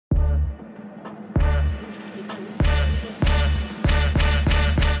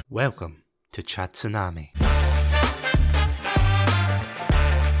Welcome to Chatsunami.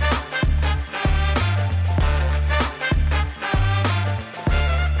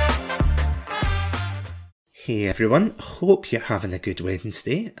 Hey everyone, hope you're having a good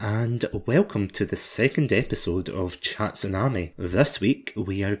Wednesday, and welcome to the second episode of Chatsunami. This week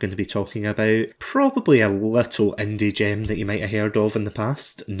we are going to be talking about probably a little indie gem that you might have heard of in the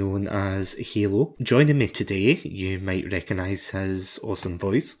past, known as Halo. Joining me today, you might recognise his awesome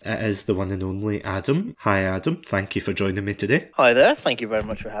voice. It is the one and only Adam. Hi Adam, thank you for joining me today. Hi there, thank you very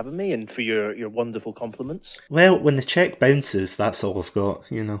much for having me and for your wonderful compliments. Well, when the check bounces, that's all I've got,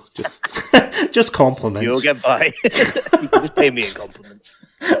 just just compliments. You'll get by. You can just pay me in compliments.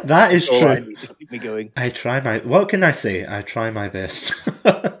 That is true. I need to keep me going. What can I say? I try my best.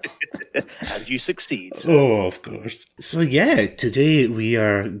 And you succeed. So. Oh, of course. So yeah, today we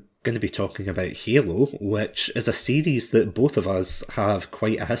are going to be talking about Halo, which is a series that both of us have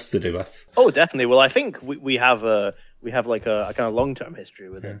quite a history with. Oh, definitely. Well, I think we have like a kind of long-term history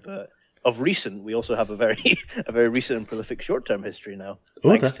with it, but of recent, we also have a very recent and prolific short-term history now.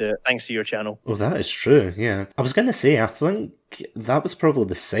 Thanks to your channel. Oh, that is true. Yeah, I was going to say, I think that was probably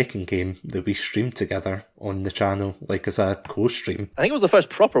the second game that we streamed together on the channel, like as a co-stream. I think it was the first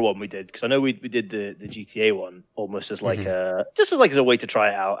proper one we did, because I know we did the GTA one almost as like as a way to try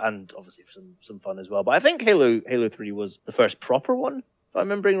it out, and obviously for some fun as well. But I think Halo 3 was the first proper one, if I'm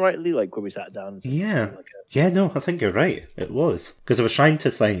remembering rightly, like where we sat down. And No, I think you're right. It was. Because I was trying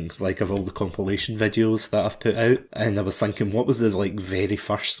to think, like, of all the compilation videos that I've put out, and I was thinking, what was the, like, very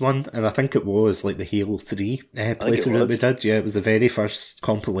first one? And I think it was, like, the Halo 3 playthrough that we did. Yeah, it was the very first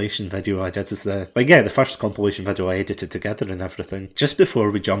compilation video I did. The first compilation video I edited together and everything. Just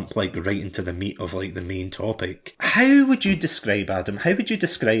before we jump, like, right into the meat of, like, the main topic, how would you describe, Adam,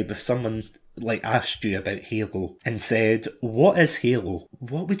 if someone like asked you about Halo and said, what is Halo?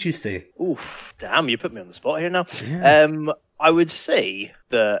 What would you say? Oof, damn, you put me on the spot here now. Yeah. I would say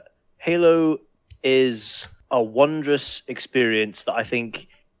that Halo is a wondrous experience that I think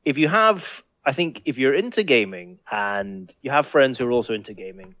if you're into gaming and you have friends who are also into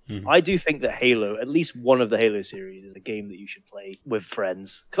gaming, I do think that Halo, at least one of the Halo series, is a game that you should play with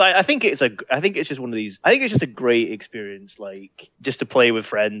friends. Because I think it's just one of these. I think it's just a great experience, like just to play with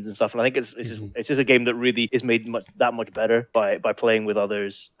friends and stuff. And I think it's just a game that really is made that much better by playing with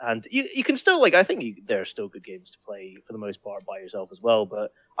others. And you can still there are still good games to play for the most part by yourself as well.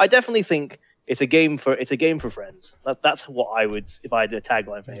 But I definitely think it's a game for friends. That's what I would, if I had a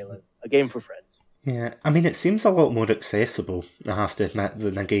tagline for Halo. A game for friends. Yeah, I mean, it seems a lot more accessible, I have to admit,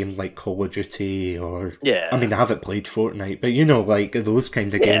 than a game like Call of Duty or... Yeah. I mean, I haven't played Fortnite, but like those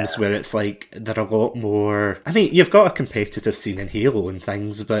kind of games where it's like, they're a lot more... I mean, you've got a competitive scene in Halo and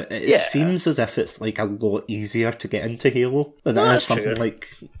things, but it seems as if it's like a lot easier to get into Halo than it is something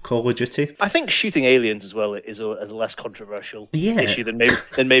like Call of Duty. I think shooting aliens as well is a less controversial issue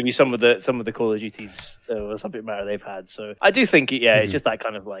than maybe some of the Call of Duties or subject matter they've had. So I do think it's just that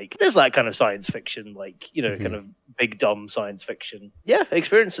kind of like... There's that kind of science fiction, like, kind of big dumb science fiction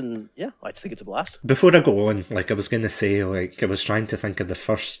experience, and I just think it's a blast. Before I go on, like I was going to say, like I was trying to think of the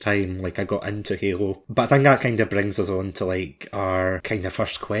first time like I got into Halo, but I think that kind of brings us on to like our kind of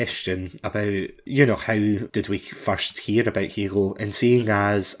first question about, how did we first hear about Halo, and seeing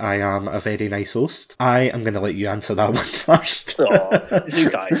as I am a very nice host, I am going to let you answer that one first. Oh, you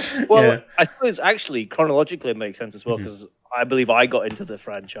guys. Well, I suppose actually chronologically it makes sense as well, because I believe I got into the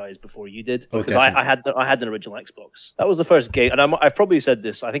franchise before you did, because I had an original Xbox. That was the first game, and I've probably said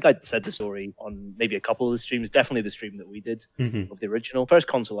this. I think I said the story on maybe a couple of the streams. Definitely the stream that we did of the original. First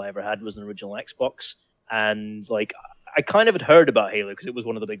console I ever had was an original Xbox, and like I kind of had heard about Halo because it was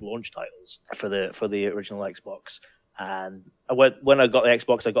one of the big launch titles for the original Xbox. And when I got the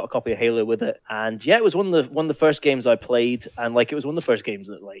Xbox, I got a copy of Halo with it, and it was one of the first games I played, and like it was one of the first games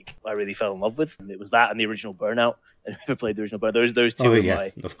that like I really fell in love with. And it was that and the original Burnout. And I never played the original Burnout. Those two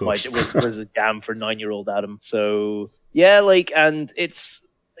was a jam for 9-year-old Adam. So and it's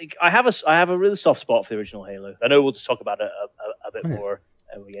like I have a really soft spot for the original Halo. I know we'll just talk about it a bit more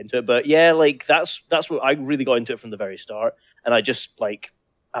when we get into it, but that's what I really got into it from the very start, and I just like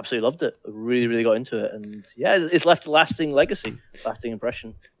absolutely loved it. I really, really got into it, and it's left a lasting legacy, lasting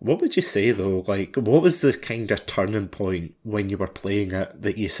impression. What would you say though? Like, what was the kind of turning point when you were playing it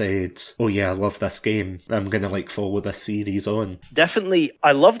that you said, "Oh yeah, I love this game. I'm gonna like follow this series on"? Definitely,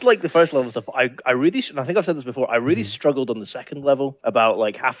 I loved like the first level stuff. I really, and I think I've said this before. I really struggled on the second level. About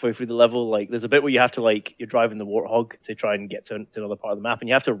like halfway through the level, like there's a bit where you have to like you're driving the Warthog to try and get to another part of the map, and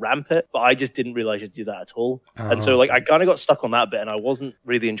you have to ramp it. But I just didn't realize you'd do that at all, and so like I kind of got stuck on that bit, and I wasn't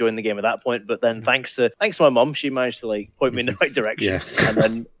really really enjoying the game at that point. But then thanks to my mum, she managed to like point me in the right direction, and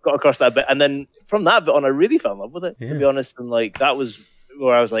then got across that bit. And then from that bit on, I really fell in love with it, to be honest. And like that was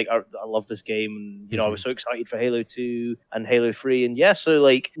where I was like, I love this game, and you know, I was so excited for Halo 2 and Halo 3, and so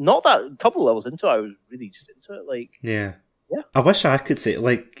like not that couple levels into it, I was really just into it. Like, yeah. I wish I could say,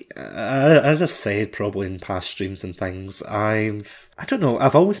 like, as I've said probably in past streams and things, I don't know,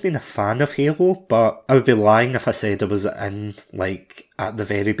 I've always been a fan of Halo, but I would be lying if I said I was in, like, at the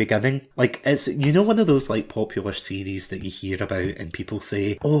very beginning. Like, it's, you know, one of those, like, popular series that you hear about and people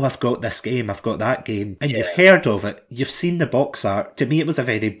say, oh, I've got this game, I've got that game, and you've heard of it, you've seen the box art. To me, it was a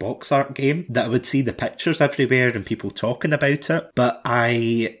very box art game, that I would see the pictures everywhere and people talking about it, but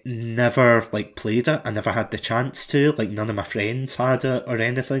I never, like, played it. I never had the chance to, like, none of my friends had it or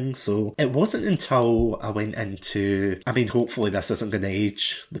anything, so it wasn't until I went into, I mean, hopefully this isn't going to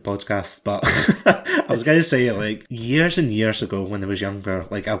age the podcast, but I was going to say, like, years and years ago when I was younger,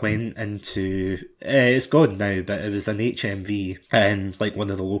 like, I went into, it's gone now, but it was an HMV in, like,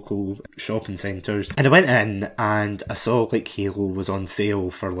 one of the local shopping centres, and I went in and I saw, like, Halo was on sale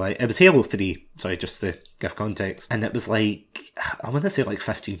for, like, it was Halo 3, sorry, just to give context, and it was like, I want to say like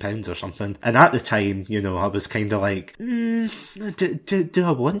 £15 or something, and at the time, you know, I was kind of like, do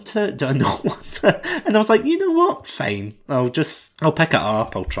I want it? Do I not want it? And I was like, you know what, fine, I'll pick it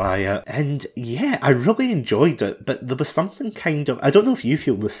up, I'll try it, and yeah, I really enjoyed it, but there was something kind of, I don't know if you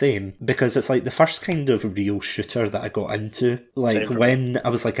feel the same, because it's like the first kind of real shooter that I got into, like when I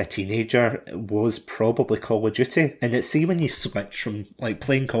was like a teenager, was probably Call of Duty, and it's, see when you switch from like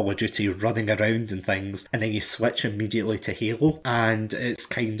playing Call of Duty, running around and things, and then you switch immediately to Halo, and it's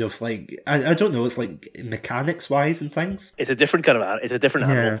kind of like, I don't know, it's like mechanics wise and things, it's a different kind of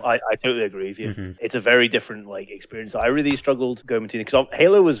animal. I totally agree with you. It's a very different like experience. I really struggled going between it, because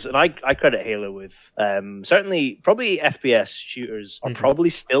Halo was, and I credit Halo with certainly probably FPS shooters are probably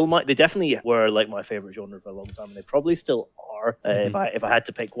still they definitely were like my favorite genre for a long time, and they probably still are if I had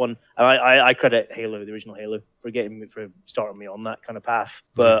to pick one. And I credit Halo, the original Halo, for starting me on that kind of path.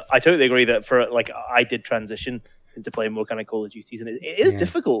 But I totally agree that for like, I did transition into playing more kind of Call of Duties, and it is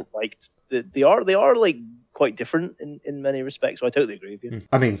difficult. Like they are like quite different in many respects. So I totally agree with you.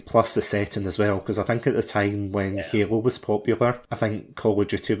 I mean, plus the setting as well, because I think at the time when Halo was popular, I think Call of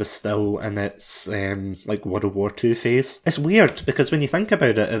Duty was still in its like World War II phase. It's weird because when you think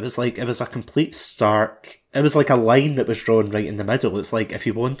about it, it was a complete stark. It was like a line that was drawn right in the middle. It's like if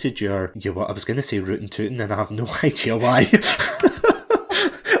you wanted your what I was going to say rootin' tootin', and I have no idea why.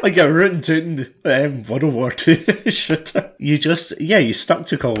 Like a rootin' tootin' World War II shooter. You stuck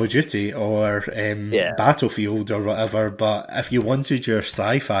to Call of Duty or Battlefield or whatever, but if you wanted your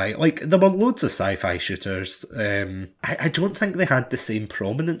sci-fi, like there were loads of sci-fi shooters, I don't think they had the same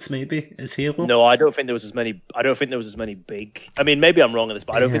prominence maybe as Halo. No, I don't think there was as many big, I mean maybe I'm wrong on this,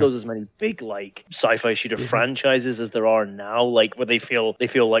 but I don't think there was as many big like sci-fi shooter franchises as there are now, like where they feel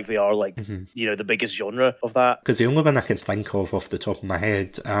like they are like you know, the biggest genre of that. Because the only one I can think of off the top of my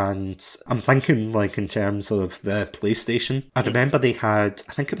head, and I'm thinking like in terms of the PlayStation, I remember they had,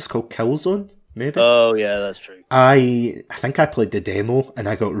 I think it was called Killzone, maybe. Oh yeah, that's true. I think I played the demo and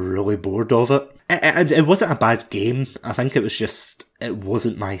I got really bored of it. It wasn't a bad game. I think it was just, it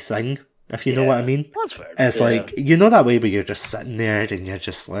wasn't my thing, if you know what I mean. That's fair. It's like, you know that way where you're just sitting there and you're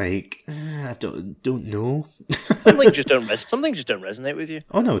just like, I don't know. Some things just don't resonate with you.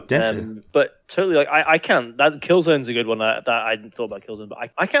 Oh no, definitely. But totally, like I can't. That Killzone's a good one. That I thought about Killzone, but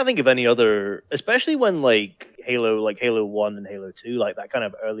I can't think of any other. Especially when like Halo 1 and Halo 2, like that kind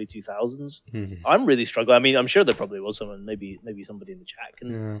of early 2000s. I'm really struggling. I mean, I'm sure there probably was someone, maybe somebody in the chat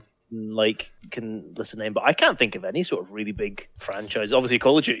can list a name, but I can't think of any sort of really big franchise. Obviously,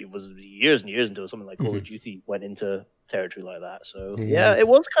 Call of Duty was years and years until something like Call of Duty went into territory like that. So yeah, it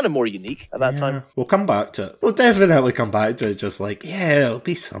was kind of more unique at that time. We'll come back to it. We'll definitely come back to it. Just like, it'll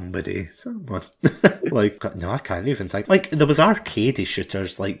be someone. Like, no, I can't even think. Like, there was arcade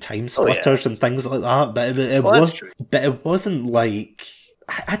shooters like Time Splitters and things like that, but it wasn't like,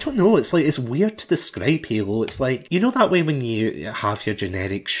 I don't know, it's like, it's weird to describe Halo. It's like, you know that way when you have your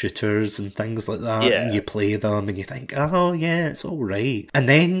generic shooters and things like that, and you play them and you think, oh yeah, it's alright. And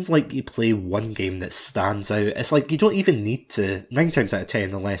then like you play one game that stands out. It's like you don't even need to, 9 times out of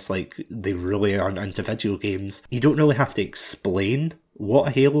 10, unless like they really aren't into video games, you don't really have to explain what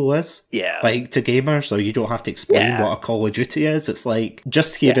a Halo is, like to gamers, or you don't have to explain what a Call of Duty is. It's like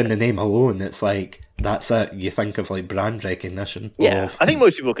just hearing the name alone, it's like, that's it. You think of like brand recognition. Yeah, I think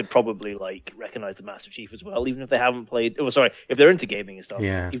most people could probably like recognize the Master Chief as well, even if they haven't played. Oh, sorry, if they're into gaming and stuff.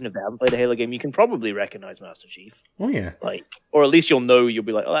 Yeah. Even if they haven't played a Halo game, you can probably recognize Master Chief. Oh yeah. Like, or at least you'll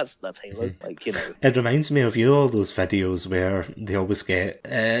be like, oh, that's Halo. Mm-hmm. Like, you know. It reminds me of all those videos where they always get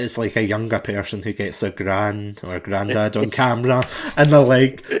it's like a younger person who gets a grand or a granddad on camera, and they're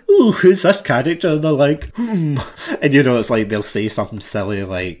like, "Ooh, who's this character?" And they're like, "Hmm," and it's like they'll say something silly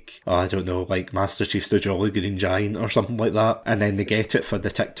like, "Oh, I don't know, like Master Chief's the Jolly Green Giant" or something like that, and then they get it for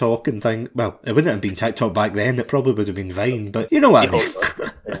the TikTok and thing. Well, it wouldn't have been TikTok back then; it probably would have been Vine, but you know what I mean.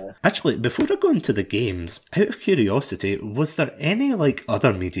 Yeah. Actually, before I go into the games, out of curiosity, was there any like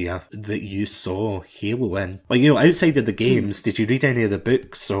other media that you saw Halo in? Like, outside of the games, did you read any of the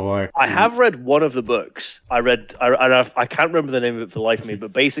books or? I have read one of the books. I can't remember the name of it for the life of me,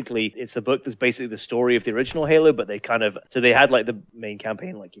 but basically, it's a book that's basically the story of the original Halo, but they they had like the main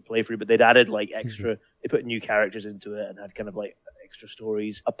campaign, like you play through, but they'd added like extra, they put new characters into it and had kind of like extra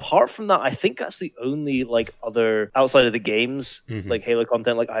stories. Apart from that, I think that's the only like other outside of the games like Halo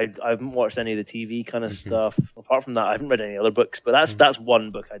content. Like I haven't watched any of the TV kind of stuff. Apart from that, I haven't read any other books. But that's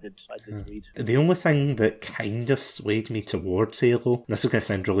one book I did read. The only thing that kind of swayed me towards Halo, this is going to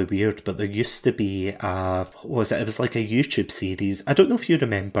sound really weird, but there used to be what was it? It was like a YouTube series. I don't know if you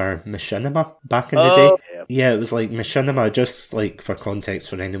remember Machinima back in the day. Yeah, it was like Machinima, just like for context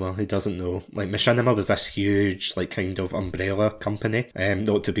for anyone who doesn't know. Like Machinima was this huge like kind of umbrella company,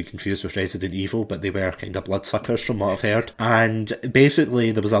 not to be confused with Resident Evil, but they were kind of bloodsuckers from what I've heard. And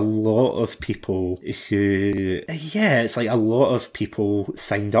basically there was a lot of people who, it's like a lot of people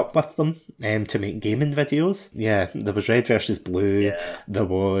signed up with them to make gaming videos. Yeah, there was Red versus Blue. Yeah. There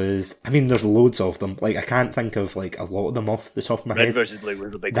was, there's loads of them. Like I can't think of like a lot of them off the top of my head. Red versus Blue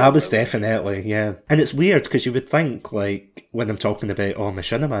was the big one. That was definitely, yeah. And it's weird because you would think like when I'm talking about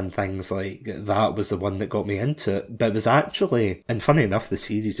Machinima and things, like that was the one that got me into it, but it was actually, and funny enough, the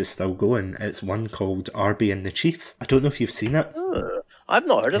series is still going. It's one called Arby and the Chief. I don't know if you've seen it. I've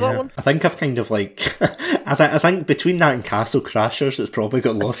not heard of that one. I think I've kind of like, I think between that and Castle Crashers, it's probably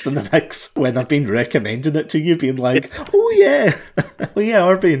got lost in the mix when I've been recommending it to you, being like, oh yeah,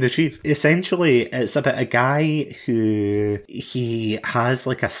 Arby and the Chief. Essentially, it's about a guy who, he has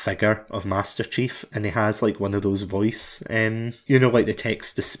like a figure of Master Chief, and he has like one of those voice, like the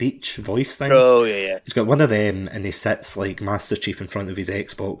text-to-speech voice things. Oh, yeah. He's got one of them, and he sits like Master Chief in front of his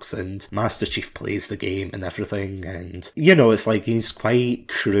Xbox, and Master Chief plays the game and everything, and, it's like he's quite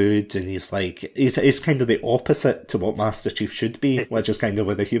crude, and he's kind of the opposite to what Master Chief should be, which is kind of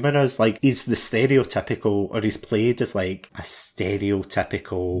where the humour is. Like, he's the stereotypical, or he's played as like a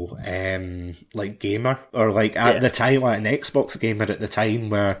stereotypical like gamer, or like at the time, like an Xbox gamer at the time,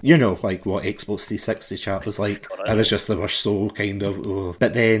 where like what Xbox 360 chat was like. It was just, they were so kind of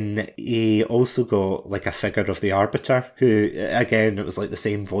But then he also got like a figure of the Arbiter, who again, it was like the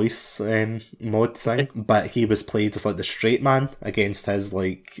same voice mod thing, but he was played as like the straight man against his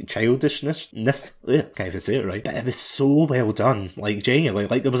like childishness. Can't even say it right. But it was so well done. Like genuinely,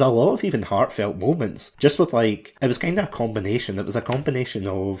 like there was a lot of even heartfelt moments. Just with like, it was kind of a combination. It was a combination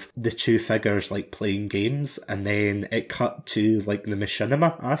of the two figures like playing games, and then it cut to like the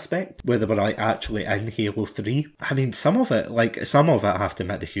machinima aspect where they were like actually in Halo 3. Some of it I have to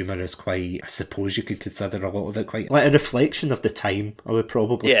admit, the humour is quite, I suppose you could consider a lot of it quite like a reflection of the time, I would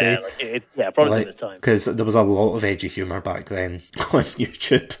probably say. Probably the time. Because there was a lot of edgy humour back then on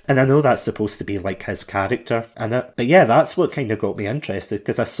YouTube. And I know that's supposed to be like his character in it. But yeah, that's what kind of got me interested,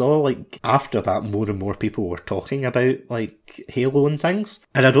 because I saw like after that more and more people were talking about like Halo and things.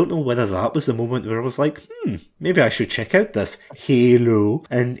 And I don't know whether that was the moment where I was like, maybe I should check out this Halo.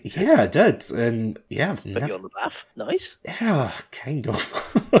 And yeah, I did. And yeah. Put you on the path. Nice. Yeah, kind of.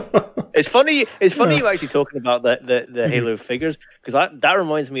 It's funny you actually talking about the Halo figures, because that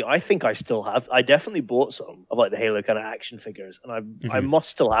reminds me, I think I still have, I definitely bought some of like the Halo kind of action figures, and I must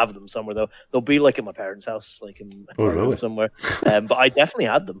still have them somewhere though. They'll be like at my parents' house, like in somewhere. But I definitely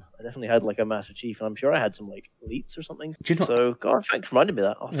had them. I definitely had like a Master Chief, and I'm sure I had some like elites or something. Do you know? So God, thanks for reminding me of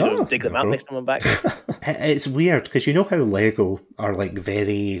that. I'll have to go dig them out next time I'm back. It's weird because you know how Lego are like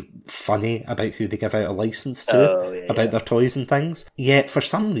very funny about who they give out a license to, about their toys and things. Yet for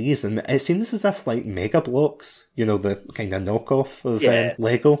some reason, it seems as if like Mega Bloks, the kind of knockoff of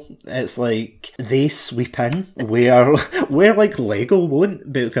Lego, it's like they sweep in where like Lego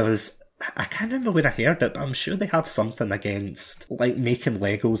won't, because I can't remember where I heard it, but I'm sure they have something against like making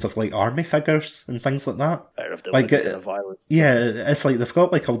Legos of like army figures and things like that. Like violence. Yeah, it's like they've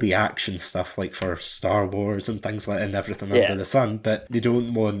got like all the action stuff like for Star Wars and things like and everything under the sun, but they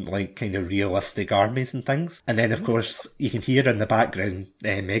don't want like kind of realistic armies and things. And then of course you can hear in the background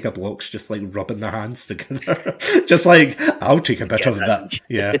Mega Bloks just like rubbing their hands together, just like I'll take a bit of that.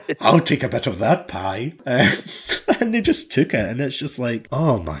 Yeah, I'll take a bit of that pie, and they just took it, and it's just like,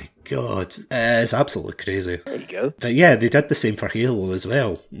 oh my God, it's absolutely crazy. There you go. But yeah, they did the same for Halo as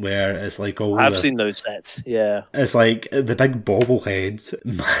well, where it's like all I've seen those sets, yeah. It's like the big bobblehead,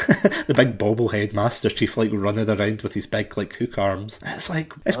 the big bobblehead Master Chief like running around with his big like hook arms. It's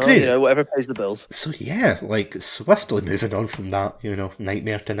like, it's crazy. You know, whatever pays the bills. So yeah, like swiftly moving on from that, you know,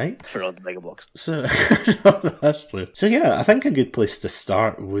 Nightmare Tonight. For all the Mega Bloks. So, that's true. So yeah, I think a good place to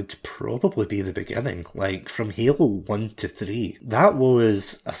start would probably be the beginning, like from Halo 1 to 3. That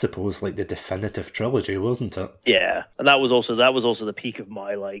was, I suppose, like the definitive trilogy, wasn't it? Yeah, and that was also the peak of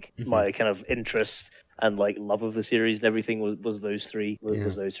my my kind of interest and like love of the series and everything was those three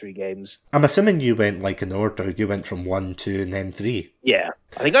games. I'm assuming you went like in order. You went from 1, 2, and then 3. Yeah,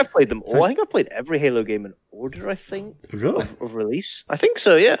 I think I've played them all. I think I've played every Halo game in order. I think really of release. I think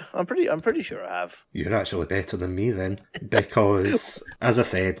so. Yeah, I'm pretty sure I have. You're actually better than me then, because as I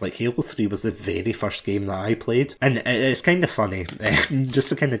said, like Halo 3 was the very first game that I played, and it's kind of funny. Just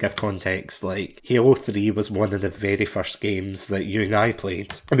to kind of give context, like Halo 3 was one of the very first games that you and I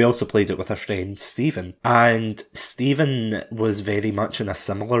played, and we also played it with our friend Stephen. And Stephen was very much in a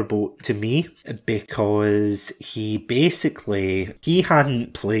similar boat to me, because he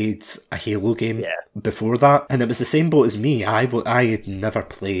hadn't played a Halo game before that, and it was the same boat as me. I had never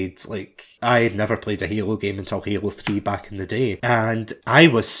played a Halo game until Halo 3 back in the day, and I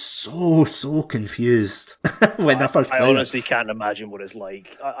was so confused when I first played. I honestly can't imagine what it's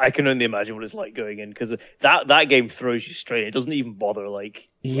like. I can only imagine what it's like going in, because that game throws you straight. It doesn't even bother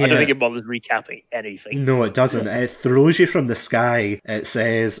I don't think it bothers recapping anything. No, it doesn't. It throws you from the sky. It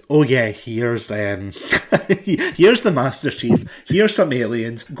says, "Oh yeah, here's here's the Master Chief. Here's some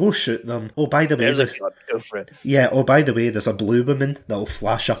aliens. Go shoot them. Oh, by the way, go for it." Yeah. Oh, by the way, there's a blue woman that'll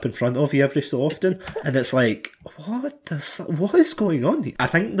flash up in front of you every so often, and it's like, what the fuck? What is going on here? I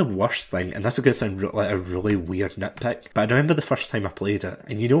think the worst thing, and this is going to sound like a really weird nitpick, but I remember the first time I played it,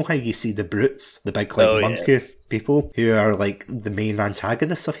 and you know how you see the brutes, the big monkey people who are like the main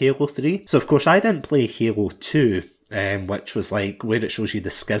antagonists of Halo 3. So of course I didn't play Halo 2, which was like where it shows you the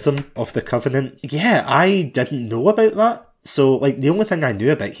schism of the Covenant. Yeah, I didn't know about that. So like the only thing I knew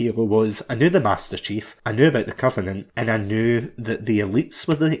about Halo was I knew the Master Chief, I knew about the Covenant, and I knew that the elites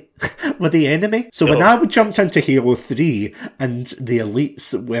were the enemy. So when I jumped into Halo 3 and the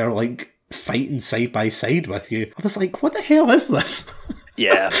elites were like fighting side by side with you, I was like, what the hell is this?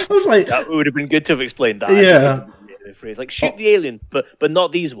 Yeah, I was like, that would have been good to have explained that. Yeah. Phrase like shoot the alien, but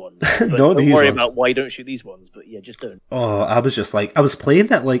not these ones. But don't worry about why you don't shoot these ones. But yeah, just don't. Oh, I was just like, I was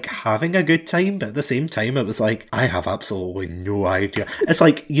playing it like having a good time, but at the same time, it was like I have absolutely no idea. It's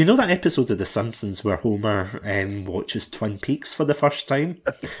like, you know that episode of The Simpsons where Homer watches Twin Peaks for the first time,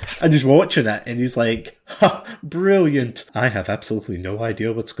 and he's watching it, and he's like, "Ha, brilliant! I have absolutely no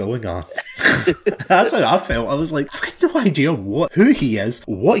idea what's going on." That's how I felt. I was like, I've got no idea who he is,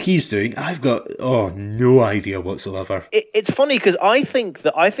 what he's doing. I've got no idea whatsoever. It's funny because I think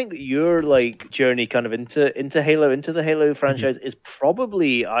that your like journey kind of into Halo, into the Halo franchise is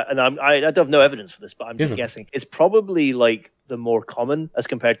probably, I don't have no evidence for this, but I'm just guessing, it's probably like the more common as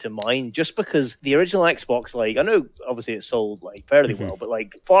compared to mine, just because the original Xbox, like, I know obviously it sold like fairly well, but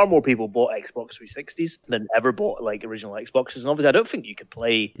like far more people bought Xbox 360s than ever bought like original Xboxes, and obviously I don't think you could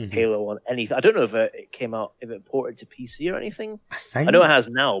play Halo on anything. I don't know if it came out, if it ported to PC or anything. I know it has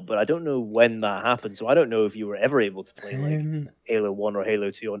now, but I don't know when that happened, so I don't know if you were ever able to play like Halo 1 or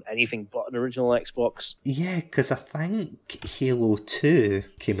Halo 2 on anything but an original Xbox. Yeah, because I think Halo 2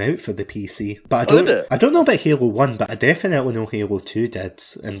 came out for the PC, but I don't know about Halo 1, but I definitely know Halo 2 did,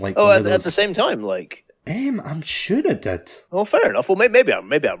 and like at the same time, like. I'm sure it did. Oh, fair enough. Well, maybe I'm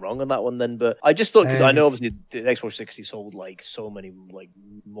wrong on that one then. But I just thought, because I know obviously the Xbox 60 sold like so many like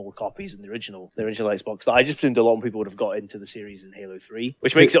more copies than the original Xbox, that I just assumed a lot of people would have got into the series in Halo 3,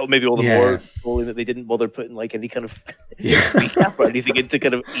 which makes it maybe all the more appalling that they didn't bother putting like any kind of recap or anything in to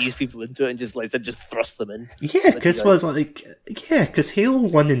kind of ease people into it, and just thrust them in. Yeah, because Halo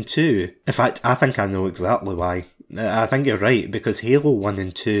 1 and 2. In fact, I think I know exactly why. I think you're right, because Halo 1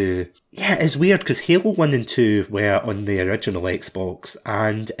 and 2... Yeah, it's weird, because Halo 1 and 2 were on the original Xbox,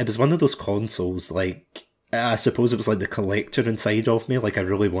 and it was one of those consoles, like... I suppose it was like the collector inside of me, like I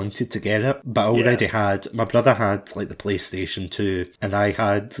really wanted to get it, but I already had, my brother had like the PlayStation 2 and I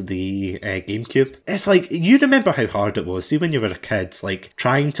had the GameCube. It's like, you remember how hard it was, see when you were a kid, like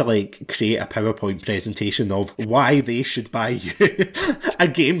trying to like create a PowerPoint presentation of why they should buy you a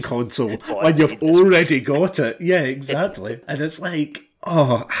game console when you've already got it. Yeah, exactly. And it's like,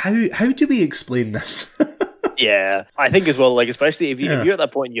 oh, how do we explain this? Yeah, I think as well, like, especially if you're at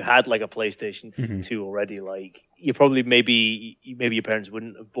that point and you had like a PlayStation 2 already, like, you probably maybe your parents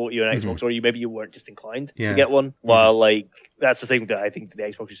wouldn't have bought you an Xbox, or you weren't just inclined to get one. While like that's the thing that I think the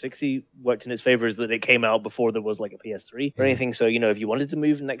Xbox 360 worked in its favor, is that it came out before there was like a PS3 or anything. So if you wanted to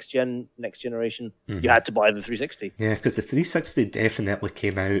move next generation, you had to buy the 360. Yeah, because the 360 definitely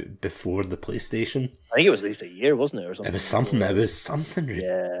came out before the PlayStation. I think it was at least a year, wasn't it, or something? It was something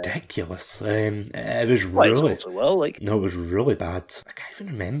ridiculous. It was really no, it was really bad. I can't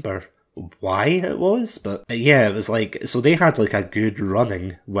even remember why it was, but yeah, it was like, so they had like a good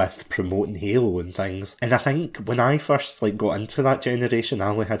running with promoting Halo and things, and I think when I first like got into that generation, I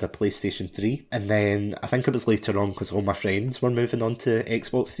only had a PlayStation 3, and then I think it was later on, because all my friends were moving on to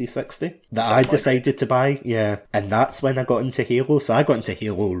Xbox 360, that I decided to buy, and that's when I got into Halo. So I got into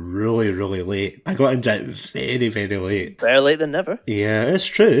Halo really, really late. I got into it very, very late. Better late than never. Yeah, it's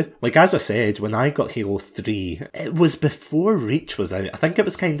true. Like, as I said, when I got Halo 3, it was before Reach was out. I think it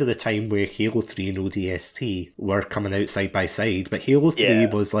was kind of the time where Halo 3 and ODST were coming out side by side, but Halo 3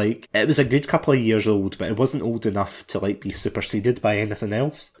 was like, it was a good couple of years old, but it wasn't old enough to like be superseded by anything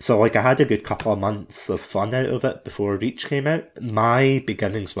else. So like, I had a good couple of months of fun out of it before Reach came out. My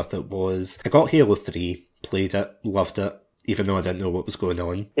beginnings with it was, I got Halo 3, played it, loved it, even though I didn't know what was going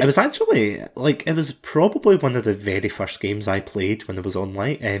on. It was actually, like, it was probably one of the very first games I played when it was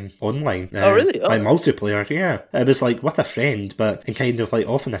online. Oh, really? By multiplayer, yeah. It was, like, with a friend, but, and kind of, like,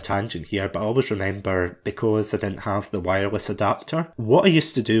 off on a tangent here, but I always remember, because I didn't have the wireless adapter, what I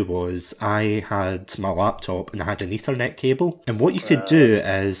used to do was, I had my laptop and I had an Ethernet cable, and what you could do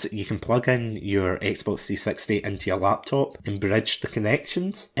is, you can plug in your Xbox 360 into your laptop and bridge the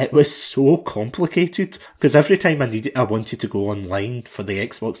connections. It was so complicated, because every time I wanted to go online for the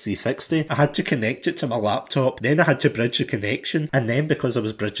Xbox 360, I had to connect it to my laptop, then I had to bridge the connection, and then because I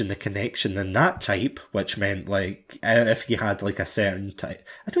was bridging the connection in that type, which meant like, if you had like a certain type,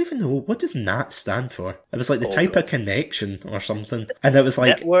 I don't even know, what does NAT stand for? It was like the type of connection or something, and it was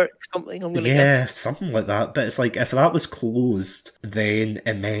like network something, I'm gonna guess. Something like that, but it's like, if that was closed, then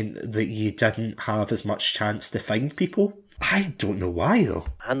it meant that you didn't have as much chance to find people. I don't know why though.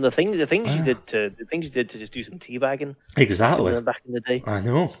 And the things you did to just do some teabagging. Exactly. Back in the day. I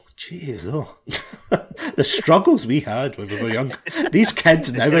know. Jeez, the struggles we had when we were young. These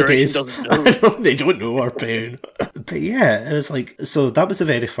kids nowadays, they don't know our pain. But yeah, it was like, so that was the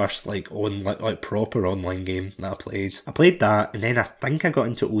very first like proper online game that I played. I played that, and then I think I got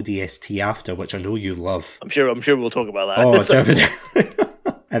into ODST after, which I know you love. I'm sure we'll talk about that. Oh, definitely.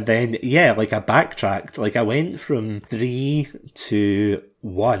 And then, like, I backtracked. Like, I went from 3 to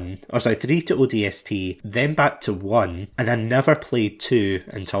 3 to ODST, then back to 1, and I never played 2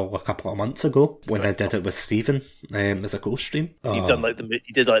 until a couple of months ago when I did it with Stephen as a co-stream. You've done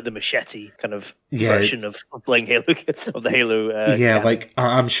you did the machete kind of version of playing Halo, of the Halo. Like,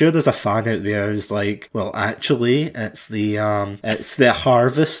 I'm sure there's a fan out there who's like, well, actually, it's the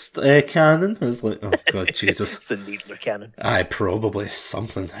Harvest cannon. It's like, oh god, Jesus, it's the Needler cannon. Probably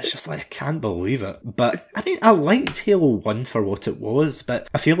something. It's just like, I can't believe it. But I mean, I liked Halo 1 for what it was. But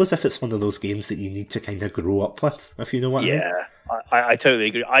I feel as if it's one of those games that you need to kind of grow up with, if you know what I mean. Yeah, I totally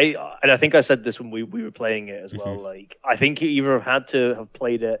agree. I think I said this when we were playing it as well. Like, I think you either had to have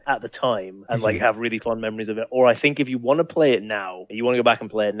played it at the time and like have really fond memories of it, or I think if you want to play it now, you want to go back and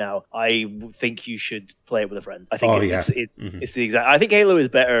play it now, I think you should play it with a friend. I think it's the exact. I think Halo is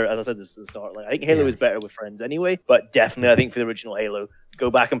better, as I said this at the start. Like, I think Halo is better with friends anyway, but definitely I think for the original Halo,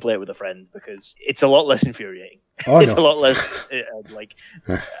 go back and play it with a friend, because it's a lot less infuriating. It's a lot less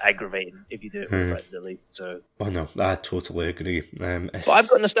aggravating if you do it with a friend, at least. So. Oh no, I totally agree. But I've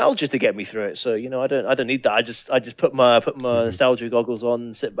got nostalgia to get me through it, so I don't need that. I just put my nostalgia goggles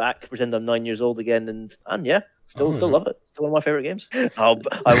on, sit back, pretend I'm 9 years old again, and yeah. Still love it. Still one of my favorite games.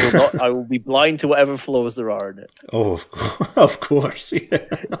 I will be blind to whatever flaws there are in it. Oh, of course. Yeah.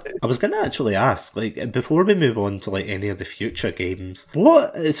 I was going to actually ask, like, before we move on to like any of the future games,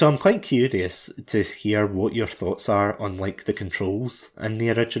 so I'm quite curious to hear what your thoughts are on like the controls in the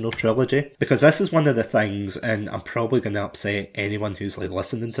original trilogy, because this is one of the things, and I'm probably going to upset anyone who's like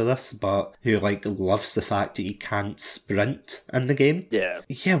listening to this, but who like loves the fact that you can't sprint in the game. Yeah.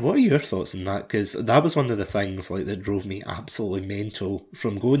 What are your thoughts on that? Because that was one of the things like that drove me me absolutely mental,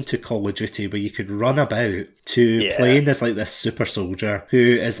 from going to Call of Duty where you could run about to playing as like this super soldier who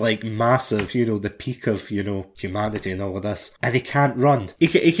is like massive, you know, the peak of, you know, humanity and all of this, and he can't run.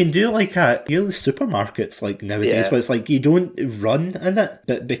 He can do like a, you know, the supermarkets like nowadays, where it's like you don't run in it,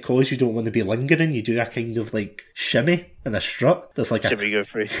 but because you don't want to be lingering, you do a kind of like shimmy and a strut. That's like shimmy go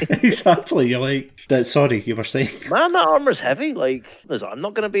free. Exactly. You're like, sorry, you were saying. Man, that armor's heavy. Like, listen, I'm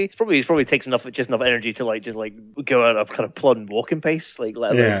not gonna be. It probably takes enough energy to like just like go at a kind of plodding walking pace, like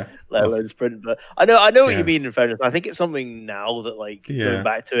let alone sprint. But I know what you mean. In fairness, I think it's something now that like going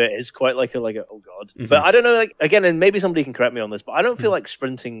back to it is quite like a oh god. Mm-hmm. But I don't know. Like again, and maybe somebody can correct me on this, but I don't feel like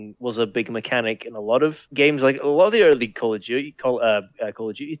sprinting was a big mechanic in a lot of games. Like a lot of the early Call of Duty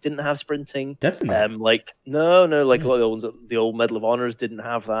didn't have sprinting. Didn't they? Like no, like a lot of the ones, the old Medal of Honors didn't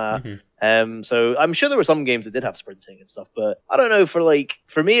have that. Mm-hmm. So I'm sure there were some games that did have sprinting and stuff, but I don't know. For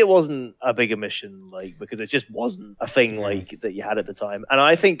me, it wasn't a big omission, like because it just wasn't a thing like that you had at the time. And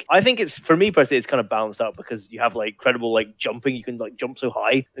I think it's, for me personally, it's kind of balanced out because you have like credible like jumping. You can like jump so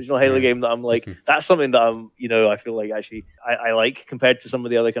high. There's no Halo game that I'm like that's something that I'm, you know, I feel like actually I like compared to some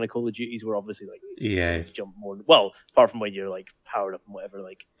of the other kind of Call of Duties where obviously like you jump more. Well, apart from when you're like powered up and whatever,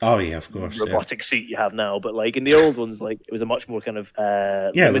 like of course, robotic suit you have now. But like in the old ones, like it was a much more kind of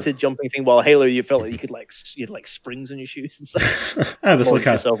limited jumping thing. While Halo, you felt like you could like you had like springs on your shoes and stuff. It was like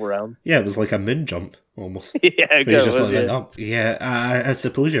yourself around. Yeah, it was like a moon jump almost. Up. I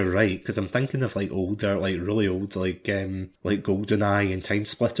suppose you're right, because I'm thinking of like older, like really old, like GoldenEye and Time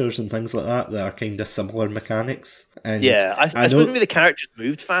Splitters and things like that are kind of similar mechanics. And I suppose maybe the characters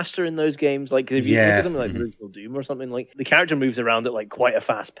moved faster in those games. Like if you look at something like Brutal Doom or something, like the character moves around at like quite a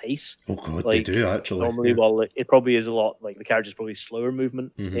fast pace. Oh god, like, they do actually. Normally, while it probably is a lot like the character's probably slower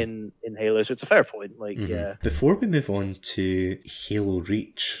movement in Halo, so it's a fair point. Like Before we move on to Halo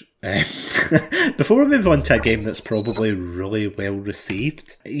Reach, before we move on to a game that's probably really well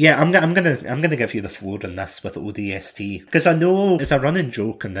received, I'm gonna give you the floor on this with ODST, because I know it's a running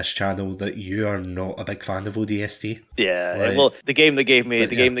joke on this channel that you are not a big fan of ODST. Well, the game that gave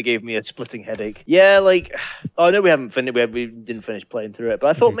me a splitting headache. Like I know we haven't finished, we didn't finish playing through it, but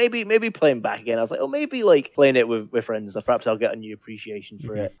I thought maybe playing back again. I was like, maybe like playing it with friends and stuff. Perhaps I'll get a new appreciation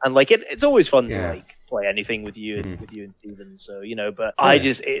for it. And like it's always fun to like play anything with you and Steven. So you know, but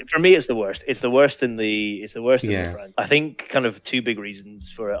for me, it's the worst. It's the worst in the front. I think kind of two big reasons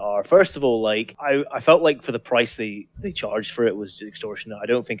for it are, first of all, like I felt like for the price they charged for it was extortionate. I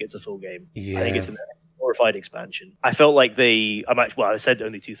don't think it's a full game. I think it's an glorified expansion. I felt like I said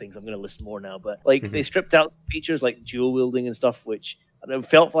only two things. I'm going to list more now, but like they stripped out features like dual wielding and stuff, which I don't know,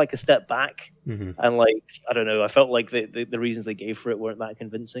 felt like a step back. And like I don't know, I felt like the reasons they gave for it weren't that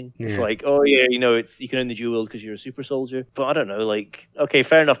convincing. It's like, you know, you can only dual wield because you're a super soldier. But I don't know, like okay,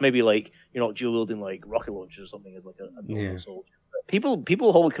 fair enough. Maybe like you're not dual wielding like rocket launchers or something as like a normal soldier. People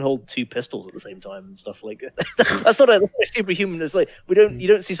can hold two pistols at the same time and stuff like that. That's not superhuman. It's like you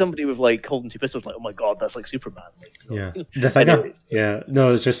don't see somebody with like holding two pistols like, oh my god, that's like Superman. Like, The thing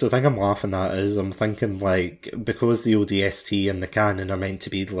it's just the thing I'm laughing at is I'm thinking like, because the ODST and the canon are meant to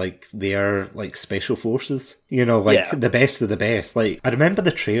be like their like special forces, you know, like the best of the best. Like I remember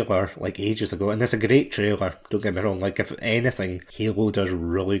the trailer like ages ago, and it's a great trailer, don't get me wrong. Like if anything, Halo does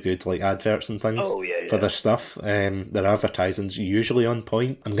really good like adverts and things for their stuff. Their advertising's usually on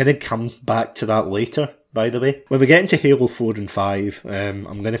point. I'm going to come back to that later, by the way. When we get into Halo 4 and 5,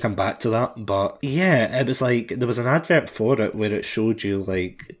 I'm going to come back to that. But yeah, it was like, there was an advert for it where it showed you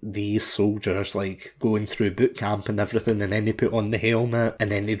like these soldiers like going through boot camp and everything, and then they put on the helmet and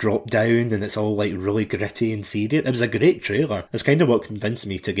then they drop down and it's all like really gritty and serious. It was a great trailer. It's kind of what convinced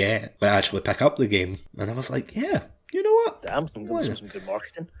me to actually pick up the game. And I was like, yeah, you know what? Damn, some good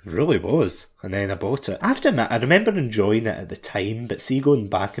marketing. It really was. And then I bought it. I have to admit, I remember enjoying it at the time, but see, going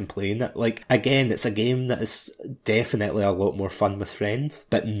back and playing it, like, again, it's a game that is definitely a lot more fun with friends,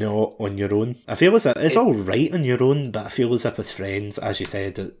 but not on your own. I feel as if it's all right on your own, but I feel as if with friends, as you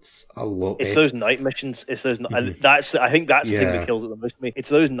said, it's a lot better. It's those night missions. I think that's the thing that kills it the most for me. It's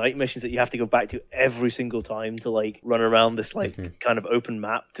those night missions that you have to go back to every single time to like run around this like kind of open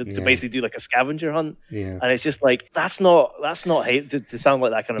map to basically do like a scavenger hunt. And it's just like, that's not Halo, to sound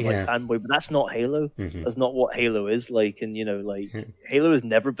like that kind of like fanboy, but that's not Halo. That's not what Halo is like. And you know, like Halo has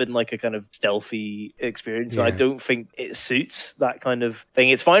never been like a kind of stealthy experience. I don't think it suits that kind of thing.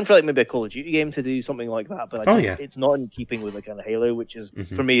 It's fine for like maybe a Call of Duty game to do something like that, but it's not in keeping with the kind of Halo, which is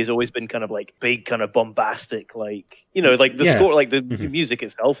for me has always been kind of like big, kind of bombastic, like, you know, like the score, like the music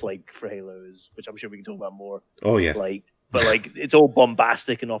itself, like for Halo is, which I'm sure we can talk about more. But like it's all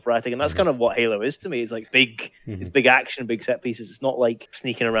bombastic and operatic, and that's kind of what Halo is to me. It's like big, it's big action, big set pieces. It's not like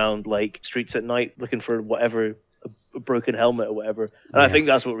sneaking around like streets at night looking for whatever broken helmet or whatever. And I think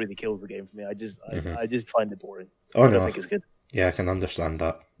that's what really kills the game for me. I just find it boring. Oh, I don't think it's good. Yeah, I can understand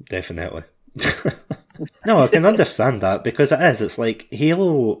that. Definitely. No, I can understand that because it is. It's like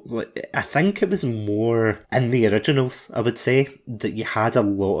Halo, I think it was more in the originals, I would say, that you had a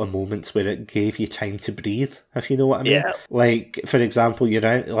lot of moments where it gave you time to breathe, if you know what I mean. Yeah. Like, for example, you're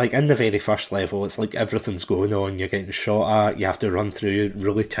in the very first level, it's like everything's going on, you're getting shot at, you have to run through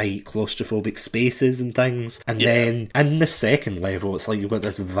really tight claustrophobic spaces and things. And then in the second level, it's like you've got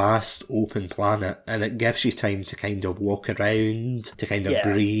this vast open planet and it gives you time to kind of walk around, to kind of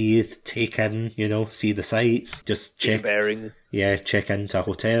breathe, take in, see the sights, just check bearing. Yeah, check into a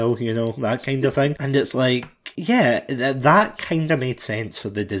hotel, that kind of thing. And it's like, that kind of made sense for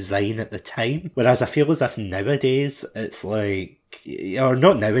the design at the time. Whereas I feel as if nowadays, it's like, or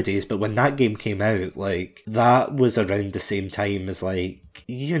not nowadays, but when that game came out, like, that was around the same time as like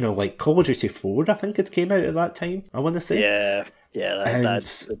Call of Duty 4, I think it came out at that time, I want to say.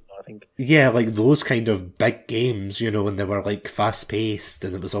 That's good, I think. Yeah, like those kind of big games, and they were like fast paced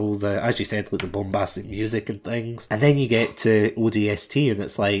and it was all the, as you said, like the bombastic music and things. And then you get to ODST and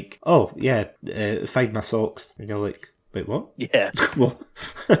it's like, oh yeah, find my socks. And you're like, wait, what? Yeah. What?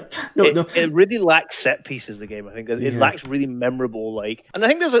 No. It really lacks set pieces, the game, I think. It lacks really memorable, like... And I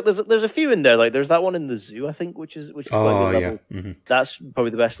think there's a few in there, like there's that one in the zoo, I think, which is quite a good level. Mm-hmm. That's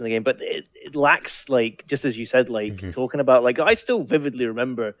probably the best in the game, but it lacks, like, just as you said, like, talking about, like, I still vividly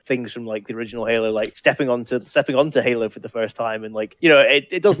remember things from, like, the original Halo, like, stepping onto Halo for the first time, and, like,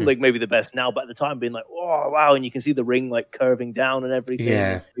 it doesn't look maybe the best now, but at the time being like, oh, wow, and you can see the ring, like, curving down and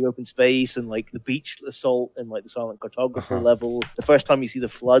everything, the open space, and, like, the beach assault, and, like, the silent cartographer level, the first time you see the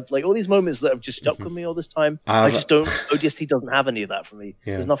flood, like all these moments that have just stuck with me all this time. ODST doesn't have any of that for me.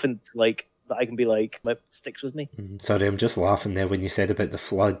 There's nothing like that I can be like, sticks with me. Sorry, I'm just laughing there when you said about the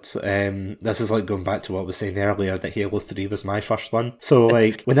flood. This is like going back to what I was saying earlier, that Halo 3 was my first one. So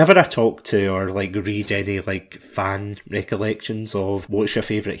like whenever I talk to or like read any like fan recollections of what's your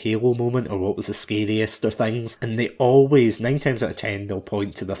favourite Halo moment or what was the scariest or things, and they always, 9 times out of 10, they'll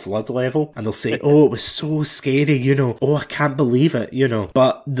point to the flood level and they'll say, oh, it was so scary, oh, I can't believe it,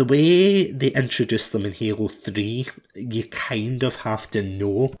 But the way they introduced them in Halo 3, you kind of have to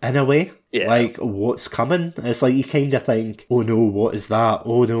know in a way. Yeah. Like, what's coming? It's like you kind of think, oh no, what is that?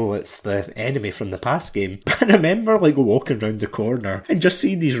 Oh no, it's the enemy from the past game. But I remember, like, walking around the corner and just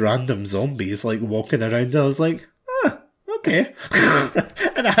seeing these random zombies, like, walking around. I was like, okay.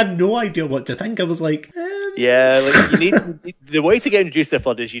 And I had no idea what to think. I was like, yeah, like you need the way to get introduced to the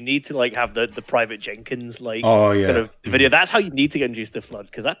flood is you need to like have the Private Jenkins kind of video. That's how you need to get introduced to the flood,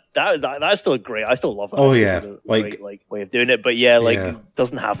 because that's still great. I still love that. Oh yeah, great way of doing it. But it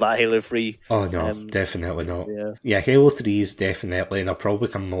doesn't have that Halo 3. Oh no, definitely not. Yeah, Halo 3 is definitely, and I'll probably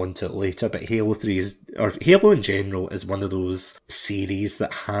come on to it later. But Halo 3 or Halo in general is one of those series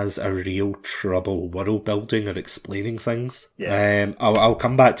that has a real trouble world building or explaining things. Yeah. I'll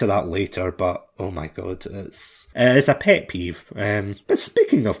come back to that later. But oh my god. It's a pet peeve. But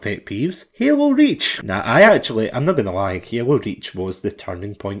speaking of pet peeves, Halo Reach. Now, I'm not going to lie, Halo Reach was the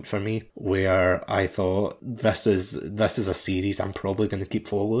turning point for me, where I thought, this is a series I'm probably going to keep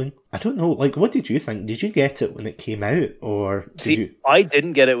following. I don't know, like, what did you think? Did you get it when it came out, or did you? I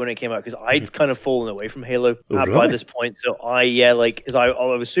didn't get it when it came out, because I'd kind of fallen away from Halo by this point. So because I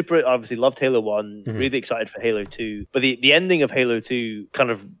was super, obviously loved Halo 1, really excited for Halo 2, but the ending of Halo 2 kind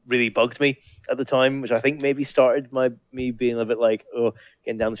of really bugged me at the time, which I think maybe started me being a bit like, oh,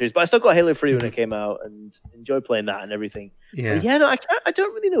 getting down the series. But I still got Halo 3 when it came out and enjoyed playing that and everything. Yeah. But I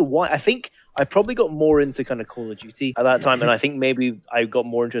don't really know why. I think I probably got more into kind of Call of Duty at that time, and I think maybe I got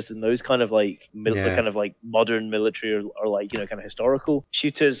more interested in those kind of like kind of like modern military or like kind of historical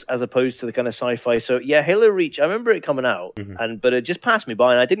shooters as opposed to the kind of sci-fi. So yeah, Halo Reach, I remember it coming out, but it just passed me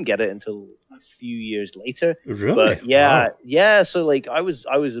by, and I didn't get it until a few years later. Really? But yeah. So like I was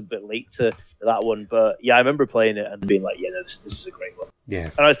a bit late to that one, but yeah, I remember playing it and being like, yeah, no, this is a great one. Yeah.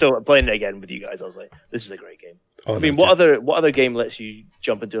 And I still playing it again with you guys. I was like, this is a great game. Oh, I mean, what other game lets you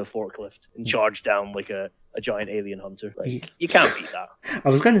jump into a forklift and charge down like a giant alien hunter? Like, you can't beat that. I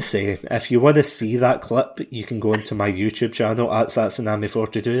was going to say, if you want to see that clip, you can go into my YouTube channel at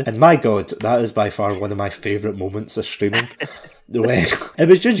Satsunami42, and my god, that is by far one of my favourite moments of streaming. It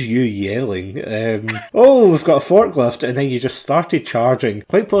was just you yelling, oh, we've got a forklift, and then you just started charging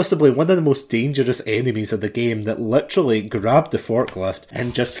quite possibly one of the most dangerous enemies of the game that literally grabbed the forklift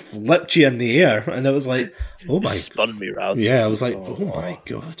and just flipped you in the air, and it was like, oh my... spun me around. Yeah, I was like, oh my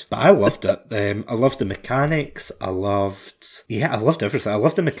god. But I loved it. I loved the mechanics, I loved everything. I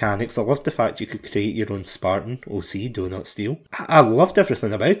loved the mechanics, I loved the fact you could create your own Spartan, OC, do not steal. I loved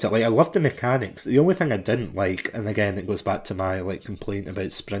everything about it. Like, I loved the mechanics. The only thing I didn't like, and again, it goes back to my complaint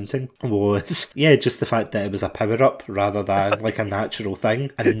about sprinting, was just the fact that it was a power up rather than like a natural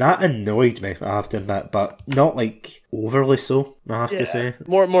thing, and that annoyed me, I have to admit, but not like overly so, I have to say.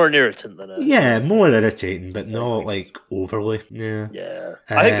 More an irritant than it. Yeah, more irritating, but not like overly. Yeah.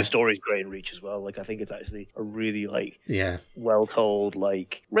 I think the story's great in Reach as well. Like, I think it's actually a really well told,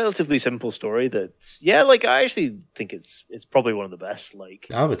 like relatively simple story. That's I actually think it's probably one of the best. Like,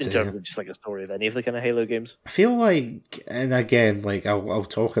 I would in say, terms of just like a story of any of the kind of Halo games. I feel like, and again, like I'll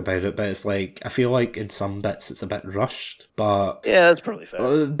talk about it, but it's like I feel like in some bits it's a bit rushed, but yeah, that's probably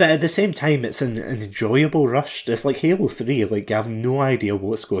fair. But at the same time, it's an enjoyable rush. It's like Halo 3, like I have no idea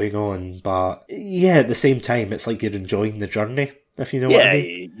what's going on, but yeah, at the same time, it's like you're enjoying the journey. If you know what I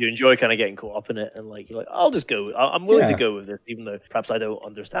mean. You enjoy kind of getting caught up in it, and like you're like, I'll just go. I'm willing to go with this, even though perhaps I don't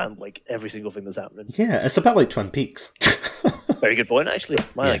understand like every single thing that's happening. Yeah, it's a bit like Twin Peaks. Very good point, actually.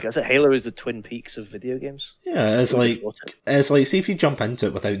 I guess Halo is the Twin Peaks of video games. Yeah, it's like see if you jump into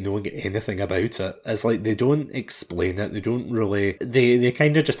it without knowing anything about it, it's like they don't explain it. They don't really. They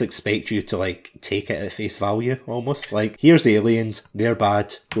kind of just expect you to like take it at face value, almost like here's aliens, they're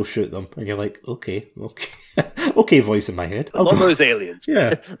bad, go shoot them, and you're like, okay. Okay, voice in my head. I love those aliens.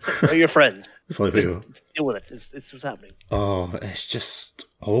 Yeah. They're your friends. It's like, deal with it. It's what's happening. Oh, it's just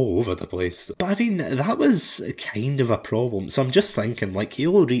all over the place. But I mean, that was kind of a problem. So I'm just thinking, like,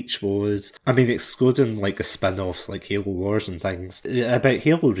 Halo Reach was, I mean, excluding like the spin-offs like Halo Wars and things, about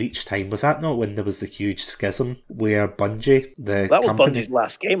Halo Reach time, was that not when there was the huge schism where Bungie, that was Bungie's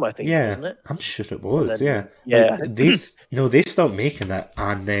last game, I think, wasn't it? I'm sure it was, then, yeah. Like, they stopped making it,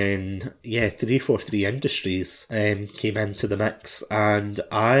 and then 343 Industries came into the mix, and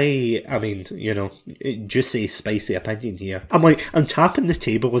I mean, you know, juicy, spicy opinion here. I'm tapping the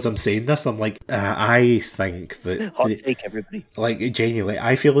table as I'm saying this. I'm like, I think that hot take, everybody. Like, genuinely,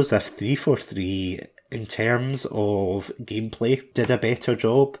 I feel as if 343, in terms of gameplay, did a better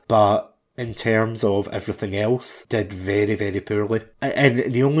job, but in terms of everything else, did very, very poorly.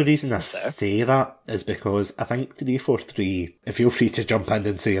 And the only reason I say that is because I think 343, feel free to jump in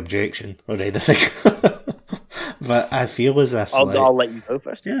and say objection or anything. But I feel as if I'll let you go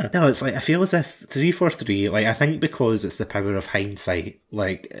first. Yeah. No, it's like I feel as if 343, like I think because it's the power of hindsight,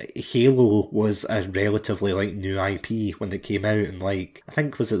 like Halo was a relatively like new IP when it came out, and like I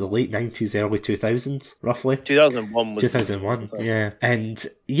think was it the late 90s, early 2000s, roughly? 2001 was 2001, yeah. And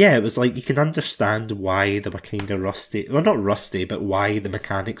yeah, it was like you can understand why they were kind of rusty. Well, not rusty, but why the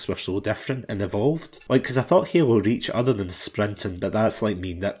mechanics were so different and evolved. Like, because I thought Halo Reach, other than sprinting, but that's like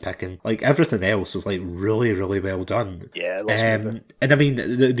me nitpicking, like everything else was like really, really well done. Yeah, and I mean,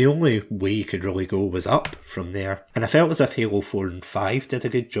 the only way you could really go was up from there. And I felt as if Halo 4 and 5 did a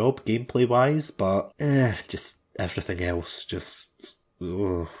good job gameplay-wise, but just everything else just...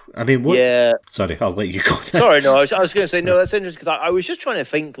 Ugh. I mean, what... Yeah. Sorry, I'll let you go. Sorry, no, I was going to say, no, that's interesting, because I was just trying to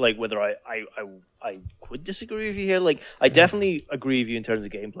think, like, whether I could disagree with you here. Like, I definitely agree with you in terms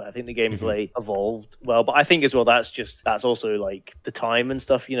of gameplay. I think the gameplay evolved well, but I think as well, that's also, like, the time and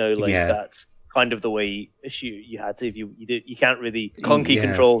stuff, you know, like, that's kind of the way you had to. If you can't really clunky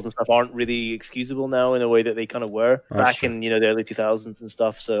controls and stuff aren't really excusable now in a way that they kind of were back in the early 2000s and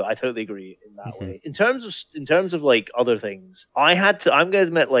stuff. So I totally agree in that way. In terms of like other things, I'm gonna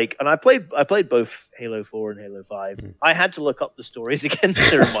admit, like, and I played both Halo 4 and Halo 5. I had to look up the stories again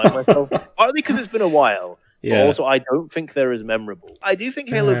to remind myself, partly because it's been a while. Yeah. But also, I don't think they're as memorable. I do think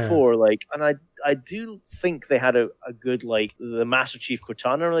Halo 4, like, and I do think they had a good, like, the Master Chief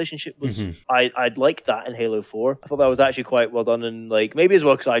Cortana relationship was, I'd like that in Halo 4. I thought that was actually quite well done, and, like, maybe as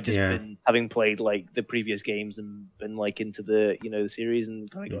well because I'd just been, having played, like, the previous games and been, like, into the, the series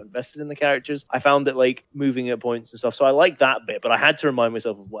and kind of got invested in the characters. I found it, like, moving at points and stuff, so I like that bit, but I had to remind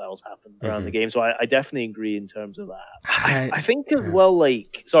myself of what else happened around the game, so I definitely agree in terms of that. I think as well,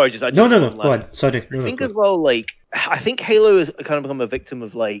 like, sorry, No, go on. Sorry. I think as well, like, I think Halo has kind of become a victim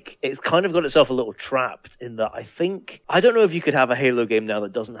of like, it's kind of got itself a little trapped in that I don't know if you could have a Halo game now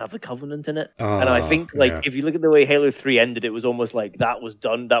that doesn't have the Covenant in it. And I think like if you look at the way Halo 3 ended, it was almost like that was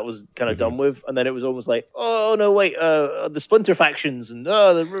done, that was kind of done with. And then it was almost like, oh no, wait, the Splinter factions and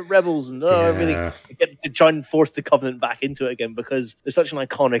the Rebels and everything. You get to try and force the Covenant back into it again because they're such an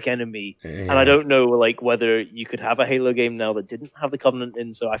iconic enemy. And I don't know like whether you could have a Halo game now that didn't have the Covenant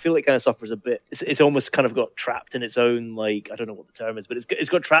in. So I feel it kind of suffers a bit. It's almost kind of got trapped in its own, like, I don't know what the term is, but it's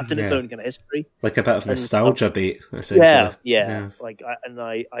got trapped in its own kind of history. Like a bit of nostalgia bait, essentially. Yeah. Like,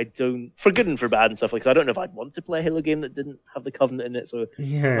 I don't, for good and for bad and stuff, like, I don't know if I'd want to play a Halo game that didn't have the Covenant in it, so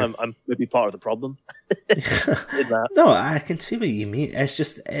I'm maybe part of the problem. No, I can see what you mean. It's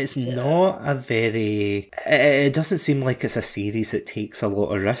just, it's not a very, it doesn't seem like it's a series that takes a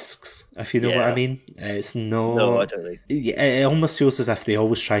lot of risks, if you know what I mean. It's not. No, I totally. It almost feels as if they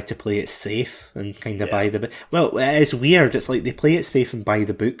always try to play it safe and kind of buy the book. Well, it's weird. It's like they play it safe and buy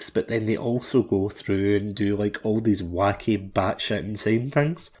the books, but then they also go through and do like all these wacky, batshit insane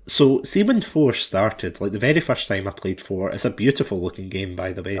things. So, see when 4 started, like the very first time I played 4, it's a beautiful looking game,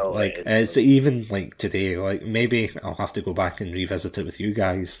 by the way. It's even like today, like maybe I'll have to go back and revisit it with you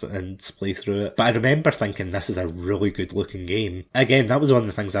guys and play through it. But I remember thinking this is a really good looking game. Again, that was one of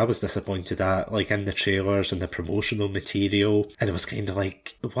the things I was disappointed at, like in the trailers and the promotional material. And it was kind of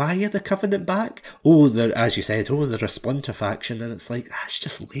like, why are the Covenant back? Oh, they're, as you said, they're a Splinter faction. And it's like, that's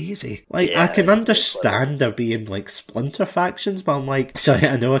just lazy. Like, I can understand there being like Splinter factions, but I'm like, sorry,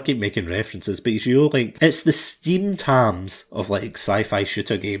 I know I keep making references, but you know, like, it's the Steam Tams of like sci-fi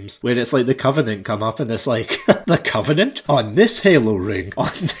shooter games where it's like the Covenant come up and it's like, the Covenant on this Halo ring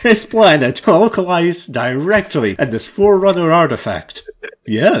on this planet localized directly in this Forerunner artifact.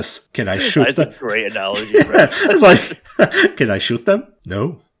 Yes. Can I shoot them? That's a great analogy. It's like, can I shoot them?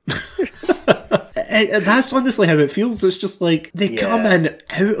 No. That's honestly how it feels. It's just like they come in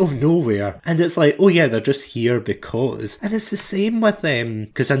out of nowhere and it's like, oh yeah, they're just here because. And it's the same with them,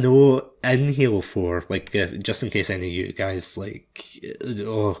 because I know in Halo 4, like, just in case any of you guys, like,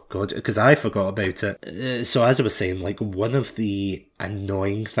 oh god, because I forgot about it. So as I was saying, like, one of the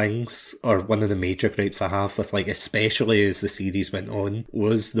annoying things, or one of the major gripes I have with, like, especially as the series went on,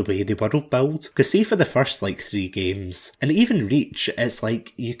 was the way they world build. Because see, for the first, like, 3 games, and even Reach, it's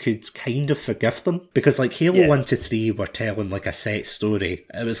like, you could kind of forgive them. Because, like, Halo 1 to 3 were telling, like, a set story.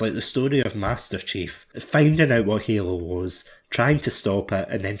 It was, like, the story of Master Chief finding out what Halo was, trying to stop it,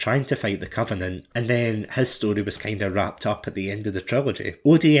 and then trying to fight the Covenant, and then his story was kind of wrapped up at the end of the trilogy.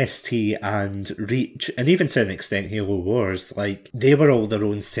 ODST and Reach, and even to an extent Halo Wars, like, they were all their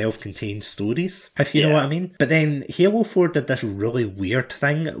own self-contained stories, if you know what I mean. But then Halo 4 did this really weird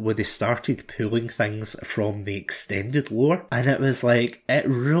thing where they started pulling things from the extended lore, and it was like, it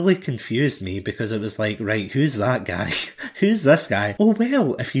really confused me, because it was like, right, who's that guy? Who's this guy? Oh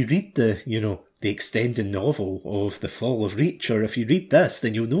well, if you read the, you know, the extended novel of The Fall of Reach, or if you read this,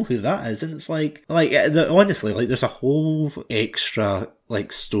 then you'll know who that is. And it's like honestly, like, there's a whole extra,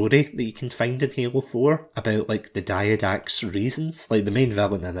 like, story that you can find in Halo 4 about, like, the Diadac's reasons, like, the main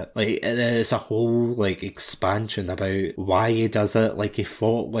villain in it. Like, it's a whole, like, expansion about why he does it. Like, he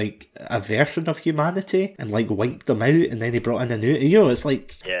fought, like, a version of humanity and, like, wiped them out, and then he brought in a new, you know, it's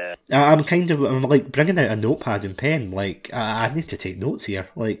like, I'm like bringing out a notepad and pen, like, I need to take notes here.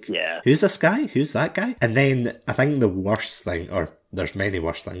 Like, who's this guy? Who's that guy? And then I think the worst thing, or there's many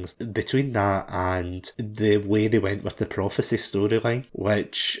worse things, between that and the way they went with the prophecy storyline,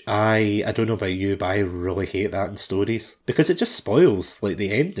 which I don't know about you, but I really hate that in stories, because it just spoils, like,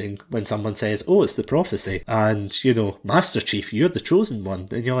 the ending when someone says, oh, it's the prophecy, and, you know, Master Chief, you're the chosen one,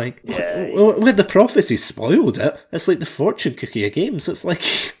 and you're like, well, the prophecy spoiled it. It's like the fortune cookie of games. It's like,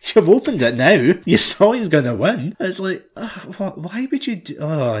 you've opened it now, you saw he's gonna win. It's like, why would you do,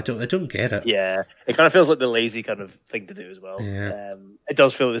 I don't get it. Yeah, it kind of feels like the lazy kind of thing to do as well. It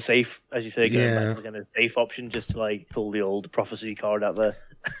does feel the safe, as you say, going back to the kind of safe option, just to like pull the old prophecy card out there.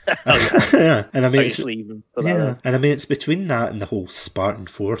 And I mean, and I mean, it's between that and the whole Spartan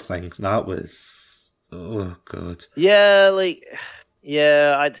 4 thing. That was, oh god.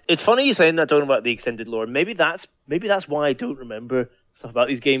 It's funny you saying that, talking about the extended lore. Maybe that's why I don't remember stuff about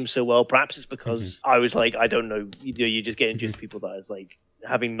these games so well. Perhaps it's because I was like, I don't know, you just get introduced to people that is like,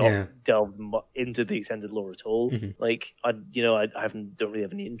 having not delved into the extended lore at all. Like, I don't really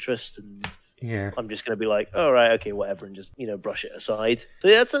have any interest, and I'm just going to be like, all right, okay, whatever, and just, brush it aside. So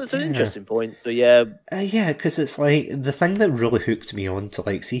yeah, it's an interesting point. So yeah. Because it's like, the thing that really hooked me on to,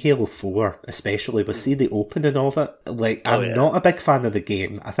 like, see Halo 4, especially, was see the opening of it. Like, I'm not a big fan of the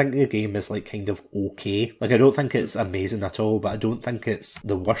game. I think the game is, like, kind of okay. Like, I don't think it's amazing at all, but I don't think it's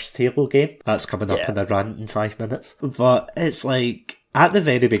the worst Halo game. That's coming up in a rant in 5 minutes. But it's like, at the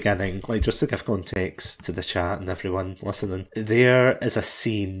very beginning, like, just to give context to the chat and everyone listening, there is a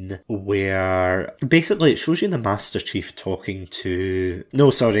scene where basically it shows you the Master Chief talking to... No,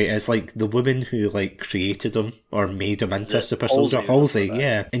 sorry, it's like the woman who, like, created him or made him into a super soldier, Halsey,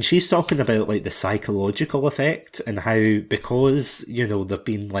 yeah. And she's talking about, like, the psychological effect and how, because, they've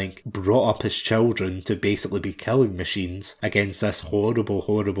been, like, brought up as children to basically be killing machines against this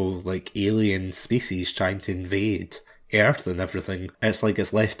horrible, like, alien species trying to invade Earth and everything, it's like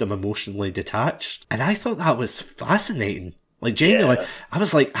it's left them emotionally detached. And I thought that was fascinating. Like, genuinely, I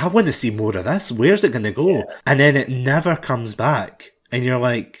was like, I want to see more of this. Where's it going to go? And then it never comes back. And you're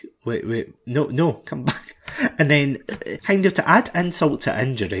like, wait, no, come back. And then, kind of to add insult to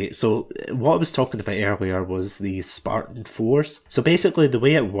injury, so what I was talking about earlier was the Spartan Force. So basically, the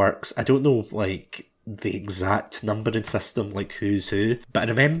way it works, I don't know, like, the exact numbering system, like who's who, but I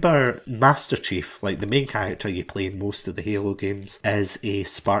remember Master Chief, like the main character you play in most of the Halo games, is a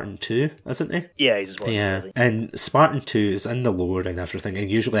Spartan 2, isn't he? Yeah, he's just and Spartan 2 is in the lore and everything,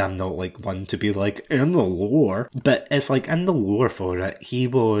 and usually I'm not like one to be like, in the lore, but it's like in the lore for it, he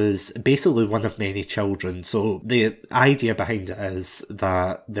was basically one of many children. So the idea behind it is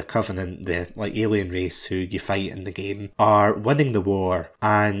that the Covenant, the like alien race who you fight in the game, are winning the war,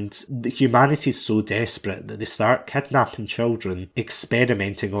 and humanity's so desperate that they start kidnapping children,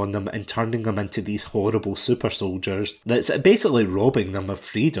 experimenting on them and turning them into these horrible super soldiers that's basically robbing them of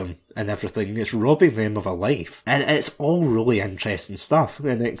freedom and everything. It's robbing them of a life, and it's all really interesting stuff.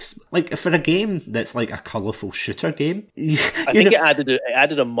 And it's like, for a game that's like a colourful shooter game, I think it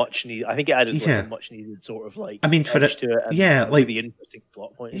added a much needed. I think it added a much needed sort of like. I mean, for it, to it and like the interesting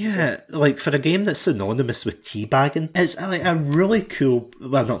plot point. Yeah, like for a game that's synonymous with teabagging, it's like a really cool.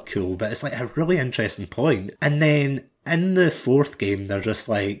 Well, not cool, but it's like a really interesting point. And then in the fourth game, they're just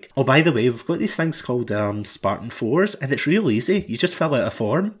like, oh, by the way, we've got these things called Spartan 4s, and it's real easy. You just fill out a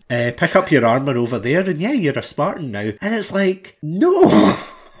form, pick up your armour over there, and yeah, you're a Spartan now. And it's like, no!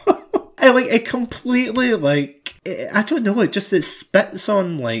 And like, it completely, like, I don't know, it spits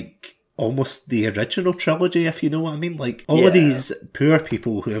on, like, almost the original trilogy, if you know what I mean. Like, all of these poor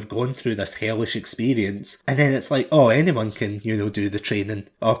people who have gone through this hellish experience, and then it's like, oh, anyone can, do the training.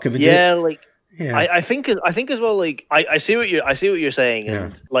 Oh, can we do it? Like... Yeah. I think as well. Like I see what you're saying,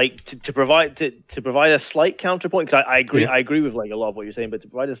 and like to provide a slight counterpoint, because I agree with like a lot of what you're saying, but to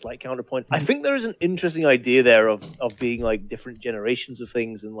provide a slight counterpoint, I think there is an interesting idea there of being like different generations of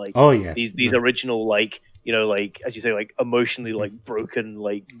things, and like these original, like, like as you say, like emotionally like broken,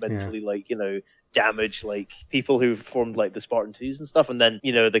 like mentally like damaged, like people who formed like the Spartan 2s and stuff, and then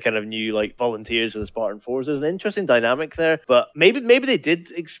the kind of new like volunteers for the Spartan 4s. There's an interesting dynamic there, but maybe they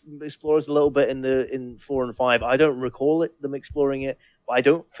did explore us a little bit in 4 and 5. I don't recall them exploring it, but I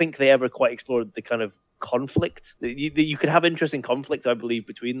don't think they ever quite explored the kind of conflict. You could have interesting conflict, I believe,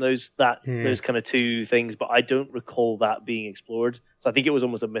 between those kind of two things, but I don't recall that being explored. So I think it was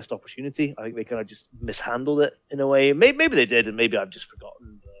almost a missed opportunity. I think they kind of just mishandled it in a way. Maybe they did, and maybe I've just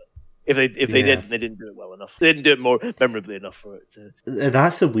forgotten. If they did, they didn't do it well enough. They didn't do it more memorably enough for it to...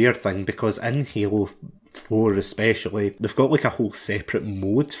 That's the weird thing, because in Halo 4 especially, they've got like a whole separate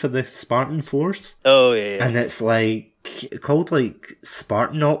mode for the Spartan Force. Oh, yeah. And it's like called like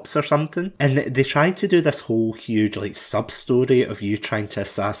Spartan Ops or something. And they tried to do this whole huge like sub-story of you trying to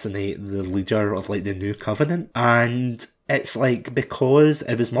assassinate the leader of like the New Covenant. And it's like, because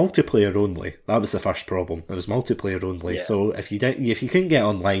it was multiplayer only. That was the first problem. It was multiplayer only. Yeah. So if you couldn't get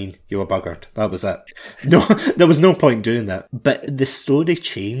online, you were buggered. That was it. No, there was no point doing that. But the story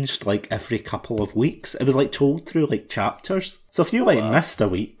changed like every couple of weeks. It was like told through like chapters. So if you missed a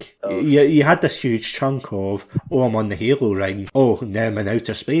week, you had this huge chunk of, oh, I'm on the Halo ring. Oh, now I'm in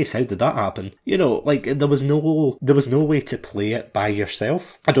outer space. How did that happen? Like there was no way to play it by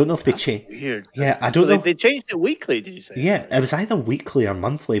yourself. I don't know if they changed. Weird. Yeah, I don't know. They changed it weekly. Did you say? Yeah, it was either weekly or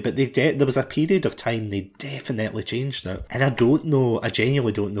monthly, but there was a period of time they definitely changed it, and I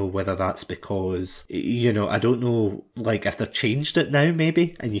genuinely don't know whether that's because I don't know, like if they've changed it now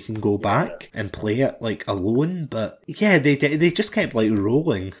maybe, and you can go back and play it like alone. But yeah, they just kept like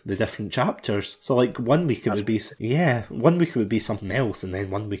rolling the different chapters. So like one week it would be something else, and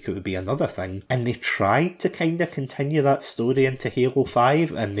then one week it would be another thing. And they tried to kind of continue that story into Halo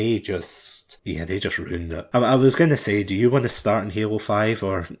 5, and they just Yeah, they just ruined it. I was going to say, do you want to start in Halo 5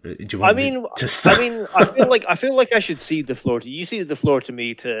 or do you want to start? I feel like I should cede the floor to you. You ceded the floor to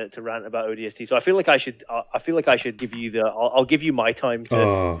me to rant about ODST. So I feel like I should give you I'll give you my time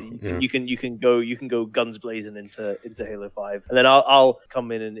you can go guns blazing into Halo 5, and then I'll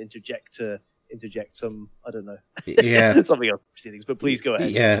come in and interject some, I don't know, something else proceedings. But please go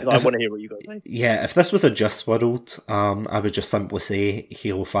ahead. Yeah, I want to hear what you got to say. Yeah, if this was a Just World, I would just simply say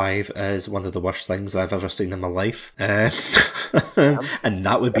Halo 5 is one of the worst things I've ever seen in my life, and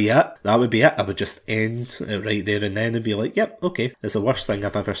that would be it. That would be it. I would just end it right there and then and be like, yep, okay, it's the worst thing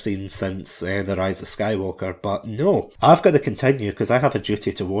I've ever seen since The Rise of Skywalker. But no, I've got to continue because I have a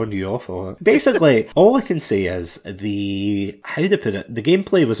duty to warn you off on it. Basically, all I can say is the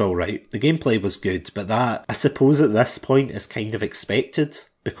gameplay was alright. The gameplay was good, but that, I suppose at this point, is kind of expected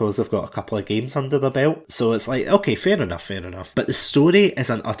because I've got a couple of games under the belt. So it's like, okay, fair enough. But the story is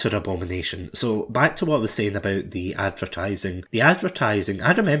an utter abomination. So back to what I was saying about the advertising. The advertising,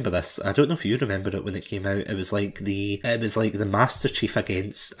 I remember this. I don't know if you remember it when it came out. It was like the Master Chief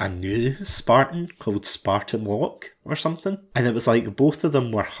against a new Spartan called Spartan Locke or something. And it was like both of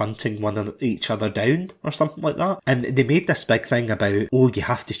them were hunting each other down or something like that. And they made this big thing about, oh, you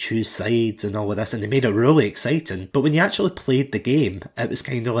have to choose sides and all of this. And they made it really exciting. But when you actually played the game, it was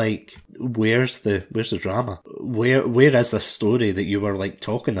kind of like, where's the drama? Where is the story that you were like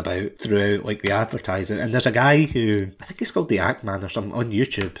talking about throughout like the advertising? And there's a guy who, I think he's called the Ackman or something on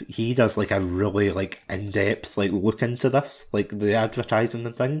YouTube. He does like a really like in-depth like look into this, like the advertising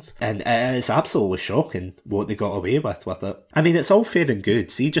and things. And it's absolutely shocking what they got away with it. I mean, it's all fair and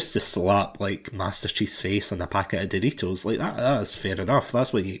good. See, just to slap like Master Chief's face on a packet of Doritos, like that is fair enough.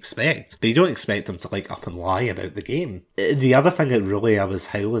 That's what you expect. But you don't expect them to like up and lie about the game. The other thing that really I was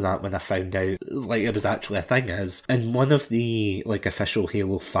howling at when I found out like it was actually a thing is, in one of the like official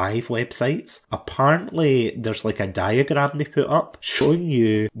Halo 5 websites, apparently there's like a diagram they put up showing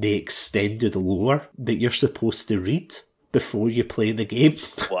you the extended lore that you're supposed to read before you play the game.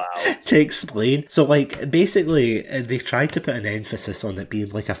 Wow. To explain. So like basically they tried to put an emphasis on it being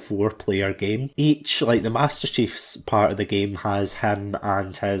like a 4-player game. Each, like the Master Chief's part of the game has him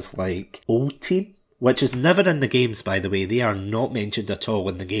and his like old team, which is never in the games, by the way. They are not mentioned at all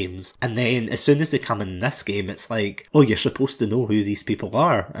in the games. And then as soon as they come in this game, it's like, oh, you're supposed to know who these people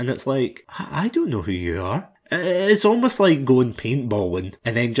are. And it's like, I don't know who you are. It's almost like going paintballing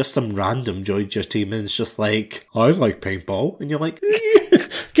and then just some random joins your team and it's just like, I like paintball. And you're like,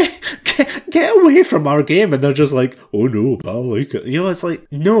 get away from our game. And they're just like, oh no, I like it. You know, it's like,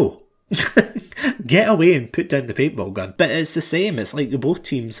 no. Get away and put down the paintball gun. But it's the same. It's like both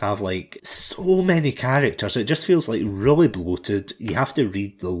teams have like so many characters. It just feels like really bloated. You have to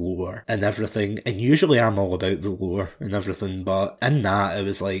read the lore and everything. And usually I'm all about the lore and everything. But in that, it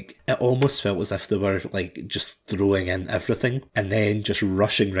was like, it almost felt as if they were like just throwing in everything and then just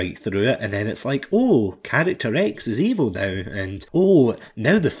rushing right through it. And then it's like, oh, character X is evil now. And oh,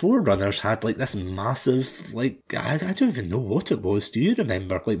 now the Forerunners had like this massive, like, I don't even know what it was. Do you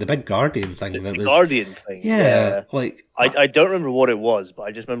remember? Like the big Guardian thing. The Guardian thing. Yeah. Like I don't remember what it was, but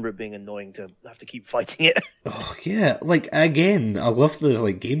I just remember it being annoying to have to keep fighting it. Oh yeah, like again, I love the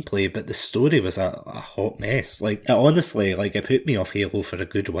like gameplay, but the story was a hot mess. Like it honestly, like it put me off Halo for a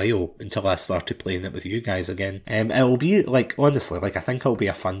good while until I started playing it with you guys again. It'll be like honestly, like I think it'll be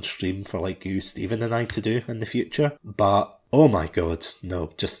a fun stream for like you, Stephen, and I to do in the future. But oh my god,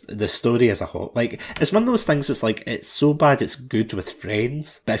 no, just the story as a whole. Like, it's one of those things that's like, it's so bad it's good with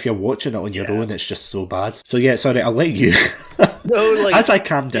friends, but if you're watching it on your own, it's just so bad. So yeah, sorry, I'll let you. No, like, as I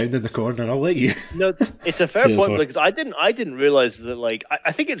calm down in the corner, I'll let you. No, it's a fair point, because I didn't realise that, like,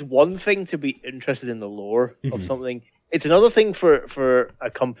 I think it's one thing to be interested in the lore of something. It's another thing for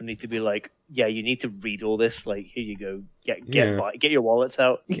a company to be like, yeah, you need to read all this. Like, here you go. Get your wallets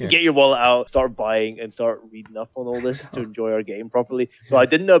out. Get your wallet out. Start buying and start reading up on all this to enjoy our game properly. So I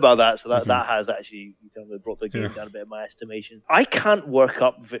didn't know about that. So that has actually brought the game down a bit in my estimation. I can't work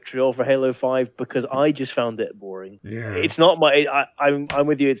up vitriol for Halo 5 because I just found it boring. Yeah. It's not my. I'm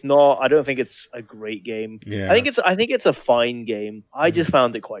with you. It's not. I don't think it's a great game. Yeah. I think it's a fine game. I just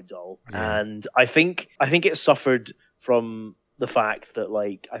found it quite dull, and I think it suffered from the fact that,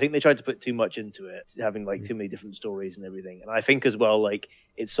 like, I think they tried to put too much into it, having like too many different stories and everything. And I think as well, like,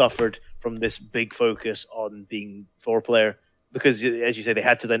 it suffered from this big focus on being 4-player because, as you say, they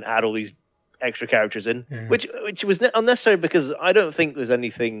had to then add all these extra characters in, which was unnecessary because I don't think there's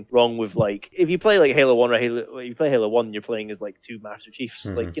anything wrong with, like, if you play like Halo 1 or you play Halo 1, you're playing as like 2 Master Chiefs,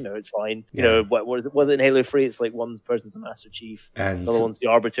 like, you know, it's fine. You know, what was it in Halo 3? It's like one person's a Master Chief, and the other one's the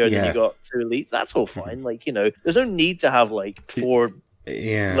Arbiter, and then you got 2 elites. That's all fine. Like, you know, there's no need to have like 4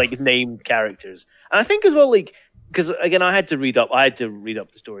 like named characters. And I think as well, like, because again, I had to read up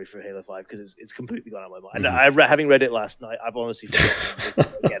the story for Halo 5 because it's completely gone out of my mind. Having read it last night, I've honestly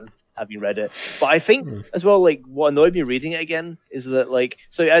forgotten again, having read it. But I think as well, like, what annoyed me reading it again is that, like,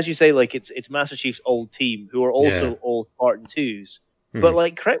 so as you say, like, it's Master Chief's old team who are also old Spartan 2s. But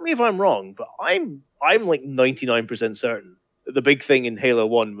like, correct me if I'm wrong, but I'm like 99% certain that the big thing in Halo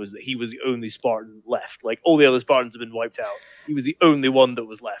 1 was that he was the only Spartan left. Like, all the other Spartans have been wiped out. He was the only one that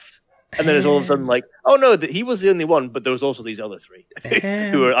was left. And then it's all of a sudden like, oh no, he was the only one, but there was also these other three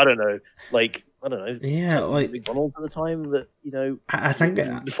who were, I don't know. Yeah, like McDonald's at the time that, you know, I think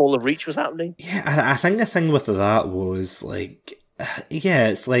the fall of Reach was happening. Yeah, I think the thing with that was like,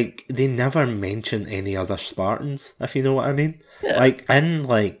 it's like they never mention any other Spartans, if you know what I mean. Yeah. Like in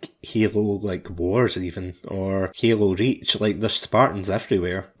like Halo like Wars even, or Halo Reach, like there's Spartans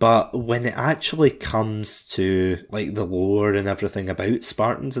everywhere. But when it actually comes to like the lore and everything about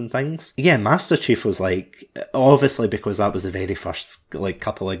Spartans and things, Master Chief was like, obviously because that was the very first like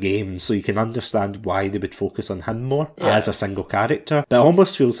couple of games, so you can understand why they would focus on him more as a single character. But it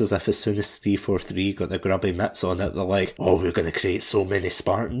almost feels as if as soon as 343 got the grubby mitts on it, they're like, oh, we're going to create so many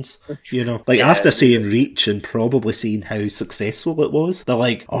Spartans. You know, like after seeing Reach and probably seeing how successful it was, they're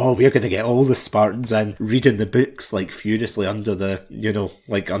like, oh, we're going to get all the Spartans in, reading the books like furiously under the, you know,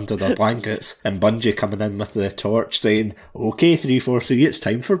 like under their blankets, and Bungie coming in with the torch saying, okay, 343, it's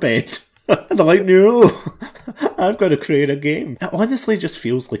time for bed. And they're like, no, I've got to create a game. It honestly just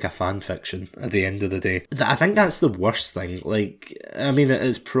feels like a fan fiction at the end of the day. I think that's the worst thing. Like, I mean, it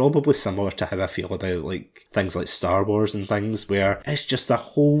is probably similar to how I feel about like things like Star Wars and things, where it's just a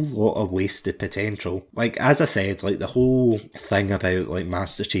whole lot of wasted potential. Like, as I said, like the whole thing about like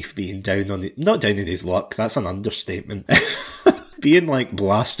Master Chief being not down in his luck, that's an understatement. Being like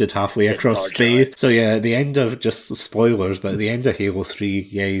blasted halfway across space. So the end of, just spoilers, but at the end of Halo 3,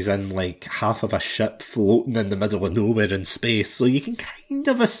 he's in like half of a ship floating in the middle of nowhere in space. So you can kind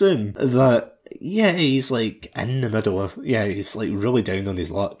of assume that he's like in the middle of, he's like really down on his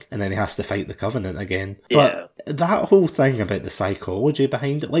luck, and then he has to fight the Covenant again. But that whole thing about the psychology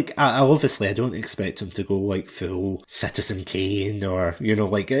behind it, like, I don't expect him to go like full Citizen Kane, or, you know,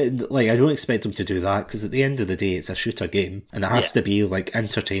 like I don't expect him to do that, because at the end of the day, it's a shooter game, and it has to be like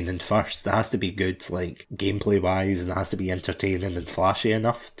entertaining first. It has to be good, like gameplay wise, and it has to be entertaining and flashy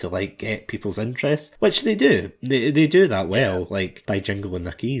enough to like get people's interest, which they do. They do that well, like by jingling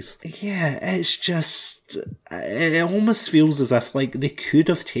their keys. It's just, it almost feels as if like they could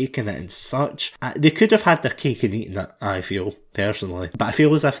have taken it in such, they could have had their cake and eaten it, I feel, personally. But I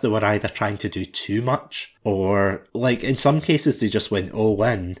feel as if they were either trying to do too much, or like in some cases they just went all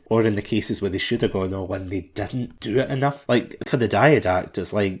in, or in the cases where they should have gone all in, they didn't do it enough. Like for the Diadact,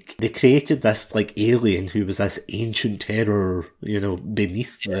 it's like they created this like alien who was this ancient terror, you know,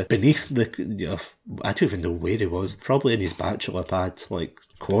 beneath the you know, I don't even know where he was, probably in his bachelor pad, like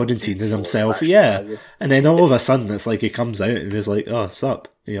quarantining himself, and then all of a sudden it's like he comes out and he's like, oh, sup?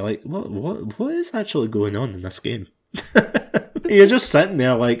 And you're like, what is actually going on in this game? You're just sitting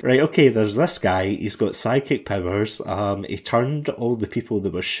there like, right, okay, there's this guy, he's got psychic powers, he turned all the people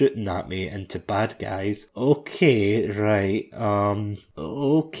that were shooting at me into bad guys. Okay, right,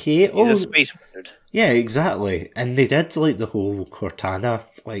 okay. He's a space wizard. Yeah, exactly. And they did like the whole Cortana,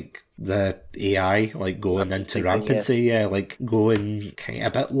 like the AI, like going into rampancy, like going kind of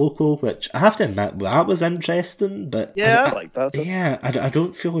a bit local, which I have to admit, that was interesting, but I like that. Yeah, I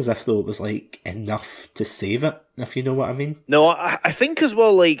don't feel as if though it was like enough to save it, if you know what I mean. No, I think as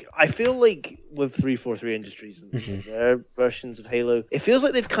well, like, I feel like with 343 Industries and their versions of Halo, it feels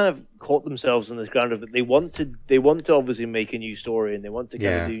like they've kind of caught themselves in this ground of that they want to obviously make a new story, and they want to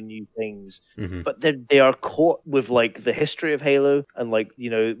kind of do new things, but they are caught with like the history of Halo and like, you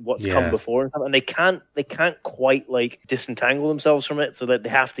know, what's come before and stuff, and they can't quite like disentangle themselves from it, so that they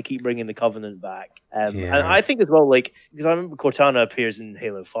have to keep bringing the Covenant back. And I think as well, like, because I remember Cortana appears in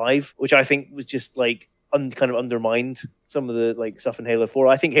Halo 5, which I think was just like kind of undermined some of the like stuff in Halo 4.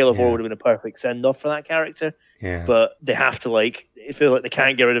 I think Halo 4 would have been a perfect send off for that character. But they have to like, it feels like they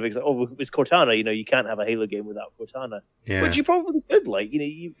can't get rid of it. Oh, it's Cortana, you know, you can't have a Halo game without Cortana. Which you probably could, like, you know,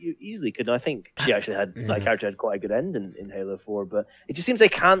 you easily could. And I think she actually had that character had quite a good end in Halo 4, but it just seems they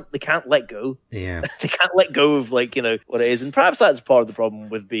can't let go. They can't let go of, like, you know, what it is. And perhaps that's part of the problem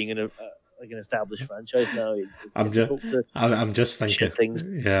with being in like an established franchise now. I'm just thinking things.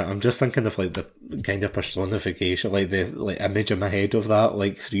 I'm just thinking of like the kind of personification, like the like image in my head of that,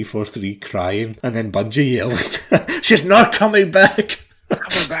 like 343 crying, and then Bungie yelling, "She's not coming back."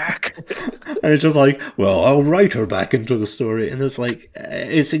 Coming back. And it's just like, well, I'll write her back into the story, and it's like,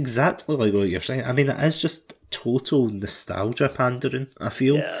 it's exactly like what you're saying. I mean, it is just total nostalgia pandering, I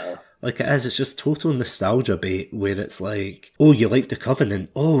feel. Yeah. Like it is, it's just total nostalgia bait where it's like, oh, you liked the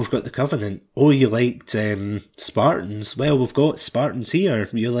Covenant? Oh, we've got the Covenant. Oh, you liked Spartans? Well, we've got Spartans here.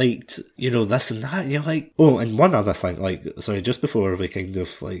 You liked, this and that. And you're like, oh, and one other thing, like, sorry, just before we kind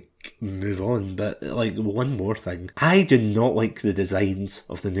of like move on, but like one more thing. I do not like the designs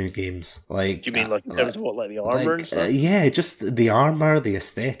of the new games. Like, do you mean like in terms of what, like the armor and stuff? Yeah, just the armor, the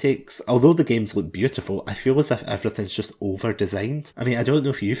aesthetics. Although the games look beautiful, I feel as if everything's just over designed. I mean, I don't know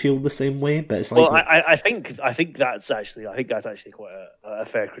if you feel the same way, but it's like, well, I think that's actually quite a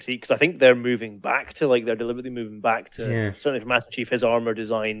fair critique, because I think they're moving back to, like, they're deliberately moving back to, certainly for Master Chief, his armor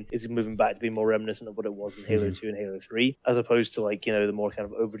design is moving back to be more reminiscent of what it was in Halo 2 and Halo 3, as opposed to, like, the more kind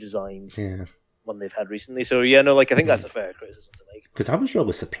of over designed one they've had recently. So yeah, no, like, I think that's a fair criticism to make. Because I was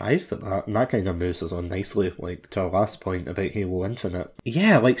really surprised at that, and that kind of moves us on nicely, like, to our last point about Halo Infinite.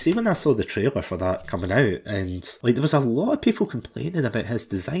 Yeah, like, see, when I saw the trailer for that coming out, and, like, there was a lot of people complaining about his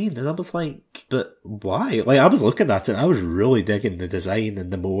design, and I was like, but why? Like, I was looking at it, and I was really digging the design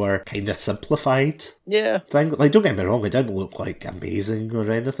and the more kind of simplified thing. Like, don't get me wrong, it didn't look, like, amazing or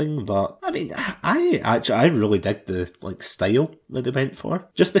anything, but, I mean, I really dig the, like, style that they went for.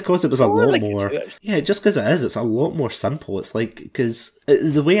 Just because it was a lot more... just because it's a lot more simple. It's like, because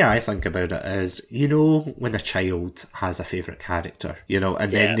the way I think about it is, when a child has a favourite character,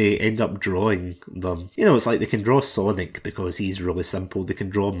 and then they end up drawing them, it's like they can draw Sonic because he's really simple, they can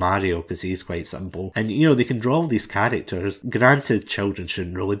draw Mario because he's quite simple, and they can draw all these characters. Granted, children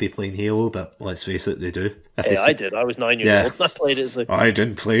shouldn't really be playing Halo, but let's face it, they do. I did. I was 9 years old and I played it. So. I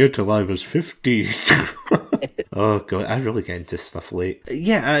didn't play it till I was 15. Oh god, I really get into stuff late.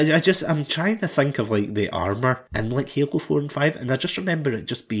 Yeah, I'm trying to think of like the armor in like Halo 4 and 5, and I just remember it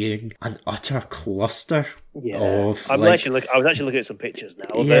just being an utter cluster of. I was actually looking at some pictures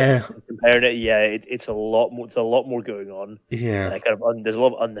now. Comparing it, it's a lot more. There's a lot more going on. Yeah, there's a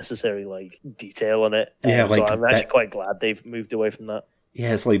lot of unnecessary like detail on it. Yeah, so I'm actually quite glad they've moved away from that.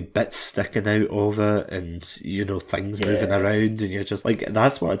 Yeah, it's like bits sticking out of it and, things moving around, and you're just like,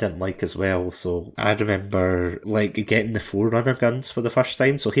 that's what I didn't like as well. So I remember like getting the Forerunner guns for the first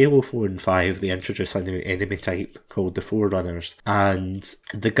time. So Halo 4 and 5, they introduce a new enemy type called the Forerunners, and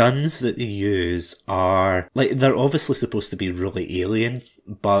the guns that they use are like, they're obviously supposed to be really alien,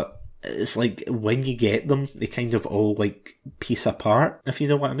 but it's like when you get them, they kind of all like piece apart, if you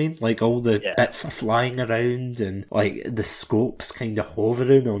know what I mean. Like all the bits are flying around, and like the scopes kind of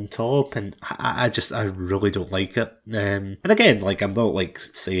hovering on top, and I really don't like it. And again, like, I'm not like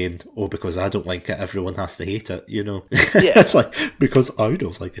saying, oh, because I don't like it, everyone has to hate it, It's like, because I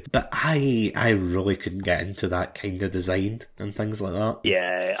don't like it. But I really couldn't get into that kind of design and things like that.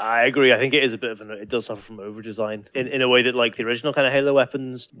 Yeah, I agree. I think it is a bit of it does suffer from over design in a way that like the original kind of Halo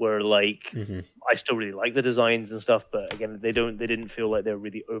weapons were like, I still really like the designs and stuff, but again, they didn't feel like they were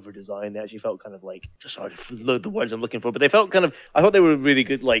really over designed. They actually felt kind of like, sorry for the words I'm looking for, but they felt kind of, I thought they were really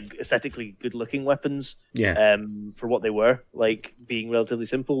good, like aesthetically good looking weapons. For what they were, like being relatively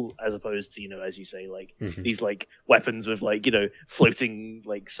simple, as opposed to, as you say, like these like weapons with like, floating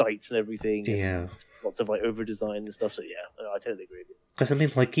like sights and everything. And lots of like over design and stuff. So I totally agree with you. Because I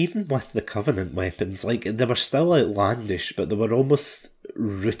mean, like, even with the Covenant weapons, like, they were still outlandish, but they were almost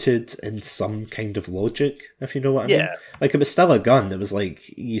rooted in some kind of logic, if you know what I mean. Like, it was still a gun. It was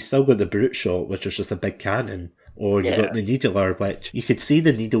like, you still got the brute shot, which was just a big cannon. Or you got the needler, which you could see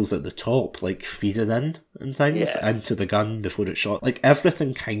the needles at the top, like, feeding in and things into the gun before it shot. Like,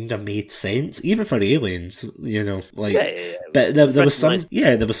 everything kind of made sense, even for aliens, like. But there was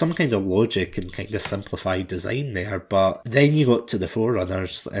some kind of logic and kind of simplified design there. But then you got to the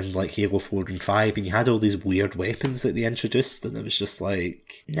Forerunners in like Halo 4 and 5, and you had all these weird weapons that they introduced, and it was just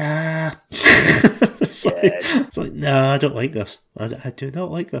like, nah. It's like, no, I don't like this. I do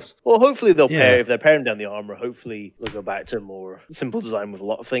not like this. Well, hopefully they'll pair, if they're paring down the armor, hopefully they'll go back to a more simple design with a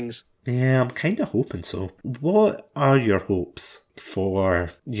lot of things. Yeah, I'm kind of hoping so. What are your hopes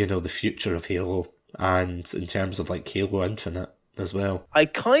for, the future of Halo, and in terms of like Halo Infinite as well? I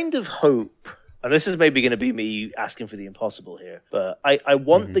kind of hope, and this is maybe going to be me asking for the impossible here, but I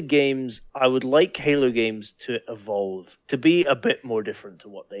want the games, I would like Halo games to evolve, to be a bit more different to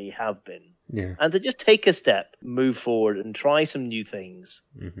what they have been. Yeah. And to just take a step, move forward, and try some new things.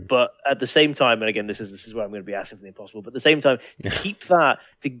 But at the same time, and again, this is where I'm going to be asking for the impossible, but at the same time, keep that,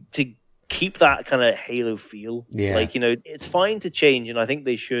 to keep that kind of Halo feel. Yeah. Like, it's fine to change, and I think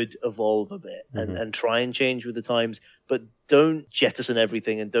they should evolve a bit and try and change with the times, but don't jettison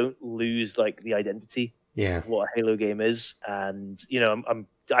everything and don't lose like the identity what a Halo game is. And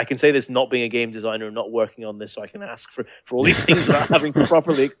I can say this not being a game designer and not working on this, so I can ask for all these things without having to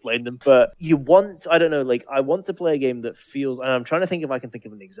properly explain them. But I want to play a game that feels, and I'm trying to think if I can think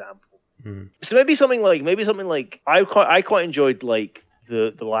of an example. So maybe something like I quite enjoyed like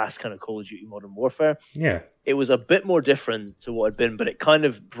the last kind of Call of Duty Modern Warfare. Yeah. It was a bit more different to what had been, but it kind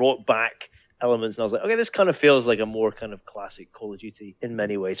of brought back elements, and I was like, okay, this kind of feels like a more kind of classic Call of Duty in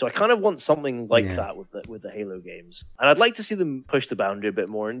many ways. So I kind of want something like that with the Halo games, and I'd like to see them push the boundary a bit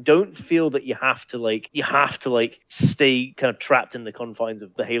more, and don't feel that you have to stay kind of trapped in the confines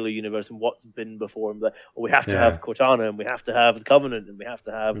of the Halo universe and what's been before, or we have to have Cortana, and we have to have the Covenant, and we have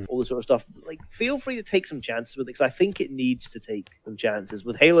to have all this sort of stuff. Like, feel free to take some chances with it, because I think it needs to take some chances.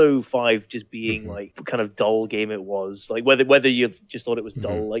 With Halo 5 just being like the kind of dull game it was, like whether you just thought it was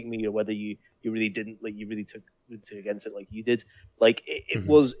dull like me, or whether you really didn't, like you really took against it like you did. Like it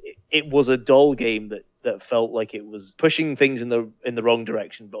was a dull game that felt like it was pushing things in the wrong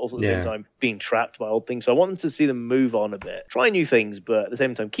direction, but also at the same time being trapped by old things. So I wanted to see them move on a bit, try new things, but at the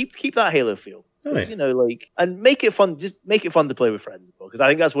same time keep that Halo feel. And make it fun. Just make it fun to play with friends, because I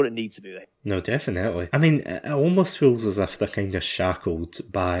think that's what it needs to be. No, definitely. I mean, it almost feels as if they're kind of shackled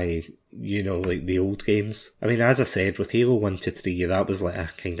by, like the old games. I mean, as I said, with Halo 1 to 3, that was like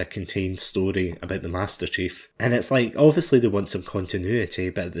a kind of contained story about the Master Chief. And it's like, obviously they want some continuity,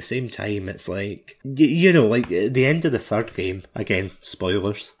 but at the same time, it's like, like at the end of the third game, again,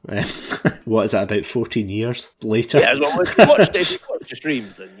 spoilers. What is it, about 14 years later? Yeah, as well. If you watch your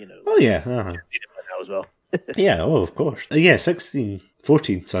streams, then, Oh, yeah. Uh-huh. As well. Yeah, of course.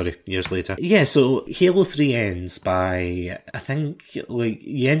 14 years later. Yeah, so Halo 3 ends by, I think, like,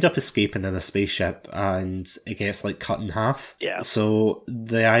 you end up escaping in a spaceship and it gets, like, cut in half. Yeah. So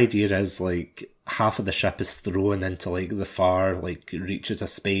the idea is, like, half of the ship is thrown into like the far like reaches of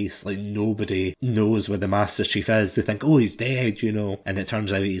space. Like nobody knows where the Master Chief is. They think, oh, he's dead, and it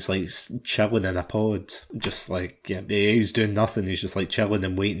turns out he's like chilling in a pod, just like he's doing nothing. He's just like chilling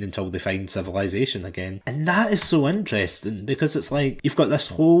and waiting until they find civilization again. And that is so interesting, because it's like you've got this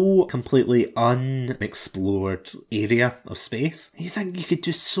whole completely unexplored area of space. You think you could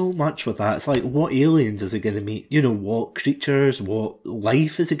do so much with that. It's like, what aliens is he going to meet? What creatures, what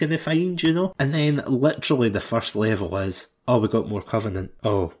life is he going to find? And then literally the first level is, oh, we got more Covenant.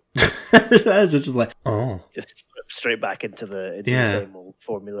 Oh. It's just like, oh. Just straight back into the same old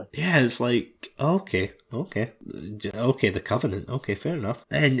formula. Yeah, it's like, okay, the Covenant, okay, fair enough.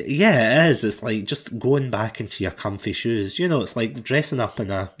 And yeah, it is, it's like just going back into your comfy shoes, it's like dressing up in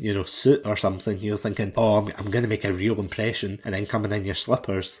a, suit or something, you're thinking, oh, I'm going to make a real impression, and then coming in your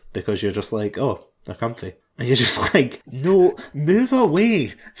slippers, because you're just like, oh, they're comfy. And you're just like, no, move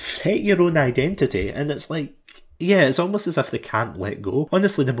away, set your own identity. And it's like, yeah, it's almost as if they can't let go.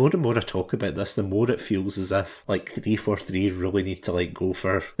 Honestly, the more and more I talk about this, the more it feels as if like 343 really need to like go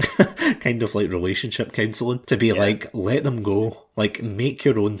for kind of like relationship counselling, to be like, let them go, like make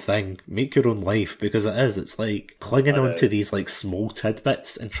your own thing, make your own life, because it's like clinging on to these like small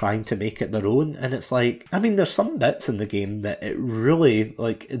tidbits and trying to make it their own. And it's like, I mean, there's some bits in the game that it really,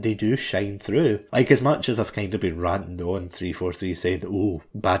 like, they do shine through. Like, as much as I've kind of been ranting on 343 saying, oh,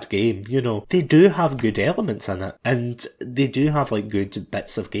 bad game, they do have good elements in it. And they do have like good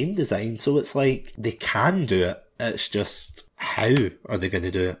bits of game design, so it's like they can do it. It's just, how are they going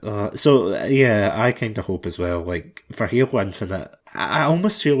to do it? So I kind of hope as well, like for Halo Infinite, I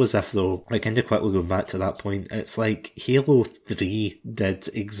almost feel as if though, like kind of quickly going back to that point, it's like Halo 3 did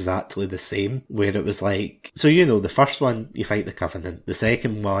exactly the same, where it was like, so the first one, you fight the Covenant, the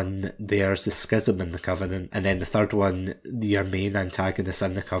second one, there's the schism in the Covenant, and then the third one, your main antagonists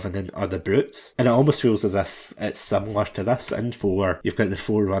in the Covenant are the Brutes. And it almost feels as if it's similar to this. In 4, you've got the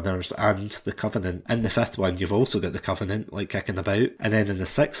Forerunners and the Covenant. In the fifth one, you've also got the Covenant, like, kicking about. And then in the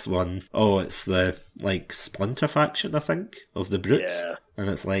sixth one, it's the, like, Splinter faction, I think, of the Brutes. Yeah. And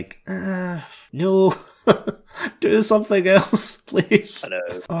it's like, no, do something else, please. I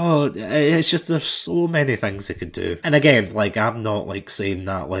know. Oh, it's just, there's so many things they could do. And again, like, I'm not, like, saying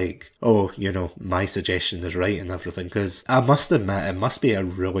that, like, oh, my suggestion is right and everything, because I must admit, it must be a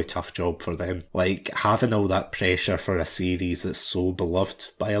really tough job for them. Like, having all that pressure for a series that's so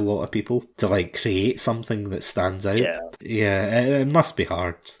beloved by a lot of people, to, like, create something that stands out. Yeah, it must be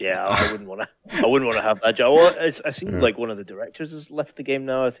hard. Yeah, I wouldn't want to have that job. Well, I seem like one of the directors has left the game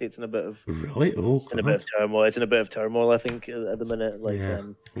now. I think it's in a bit of really, in a bit of turmoil. It's in a bit of turmoil, I think, at the minute. Like,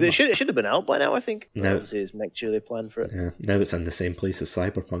 it should have been out by now, I think. No, obviously it's next year they plan for it. Yeah, now it's in the same place as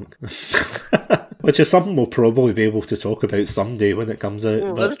Cyberpunk. Which is something we'll probably be able to talk about someday when it comes out.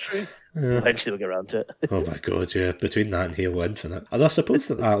 Well, that's true. Eventually we'll get around to it. Oh my god, yeah. Between that and Halo Infinite. And I suppose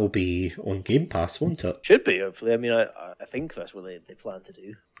that'll be on Game Pass, won't it? Should be, hopefully. I mean, I think that's what they plan to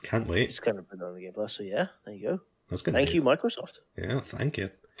do. Can't wait. Just kind of put it on the Game Pass. So yeah, there you go. Thank you, Microsoft. Yeah, thank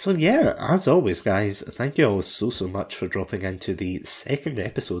you. So yeah, as always, guys, thank you all so much for dropping into the second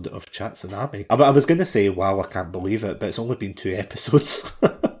episode of Chatsunami. I was going to say, wow, I can't believe it, but it's only been 2 episodes.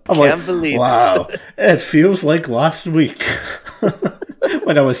 Can't believe wow, it feels like last week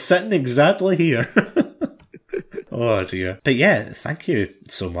when I was sitting exactly here. Oh dear. But yeah, thank you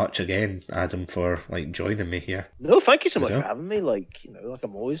so much again, Adam, for joining me here. No, thank you so much for having me.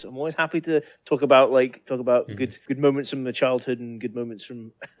 I'm always happy to talk about good moments from my childhood and good moments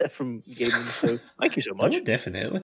from gaming. So thank you so much. Oh, definitely.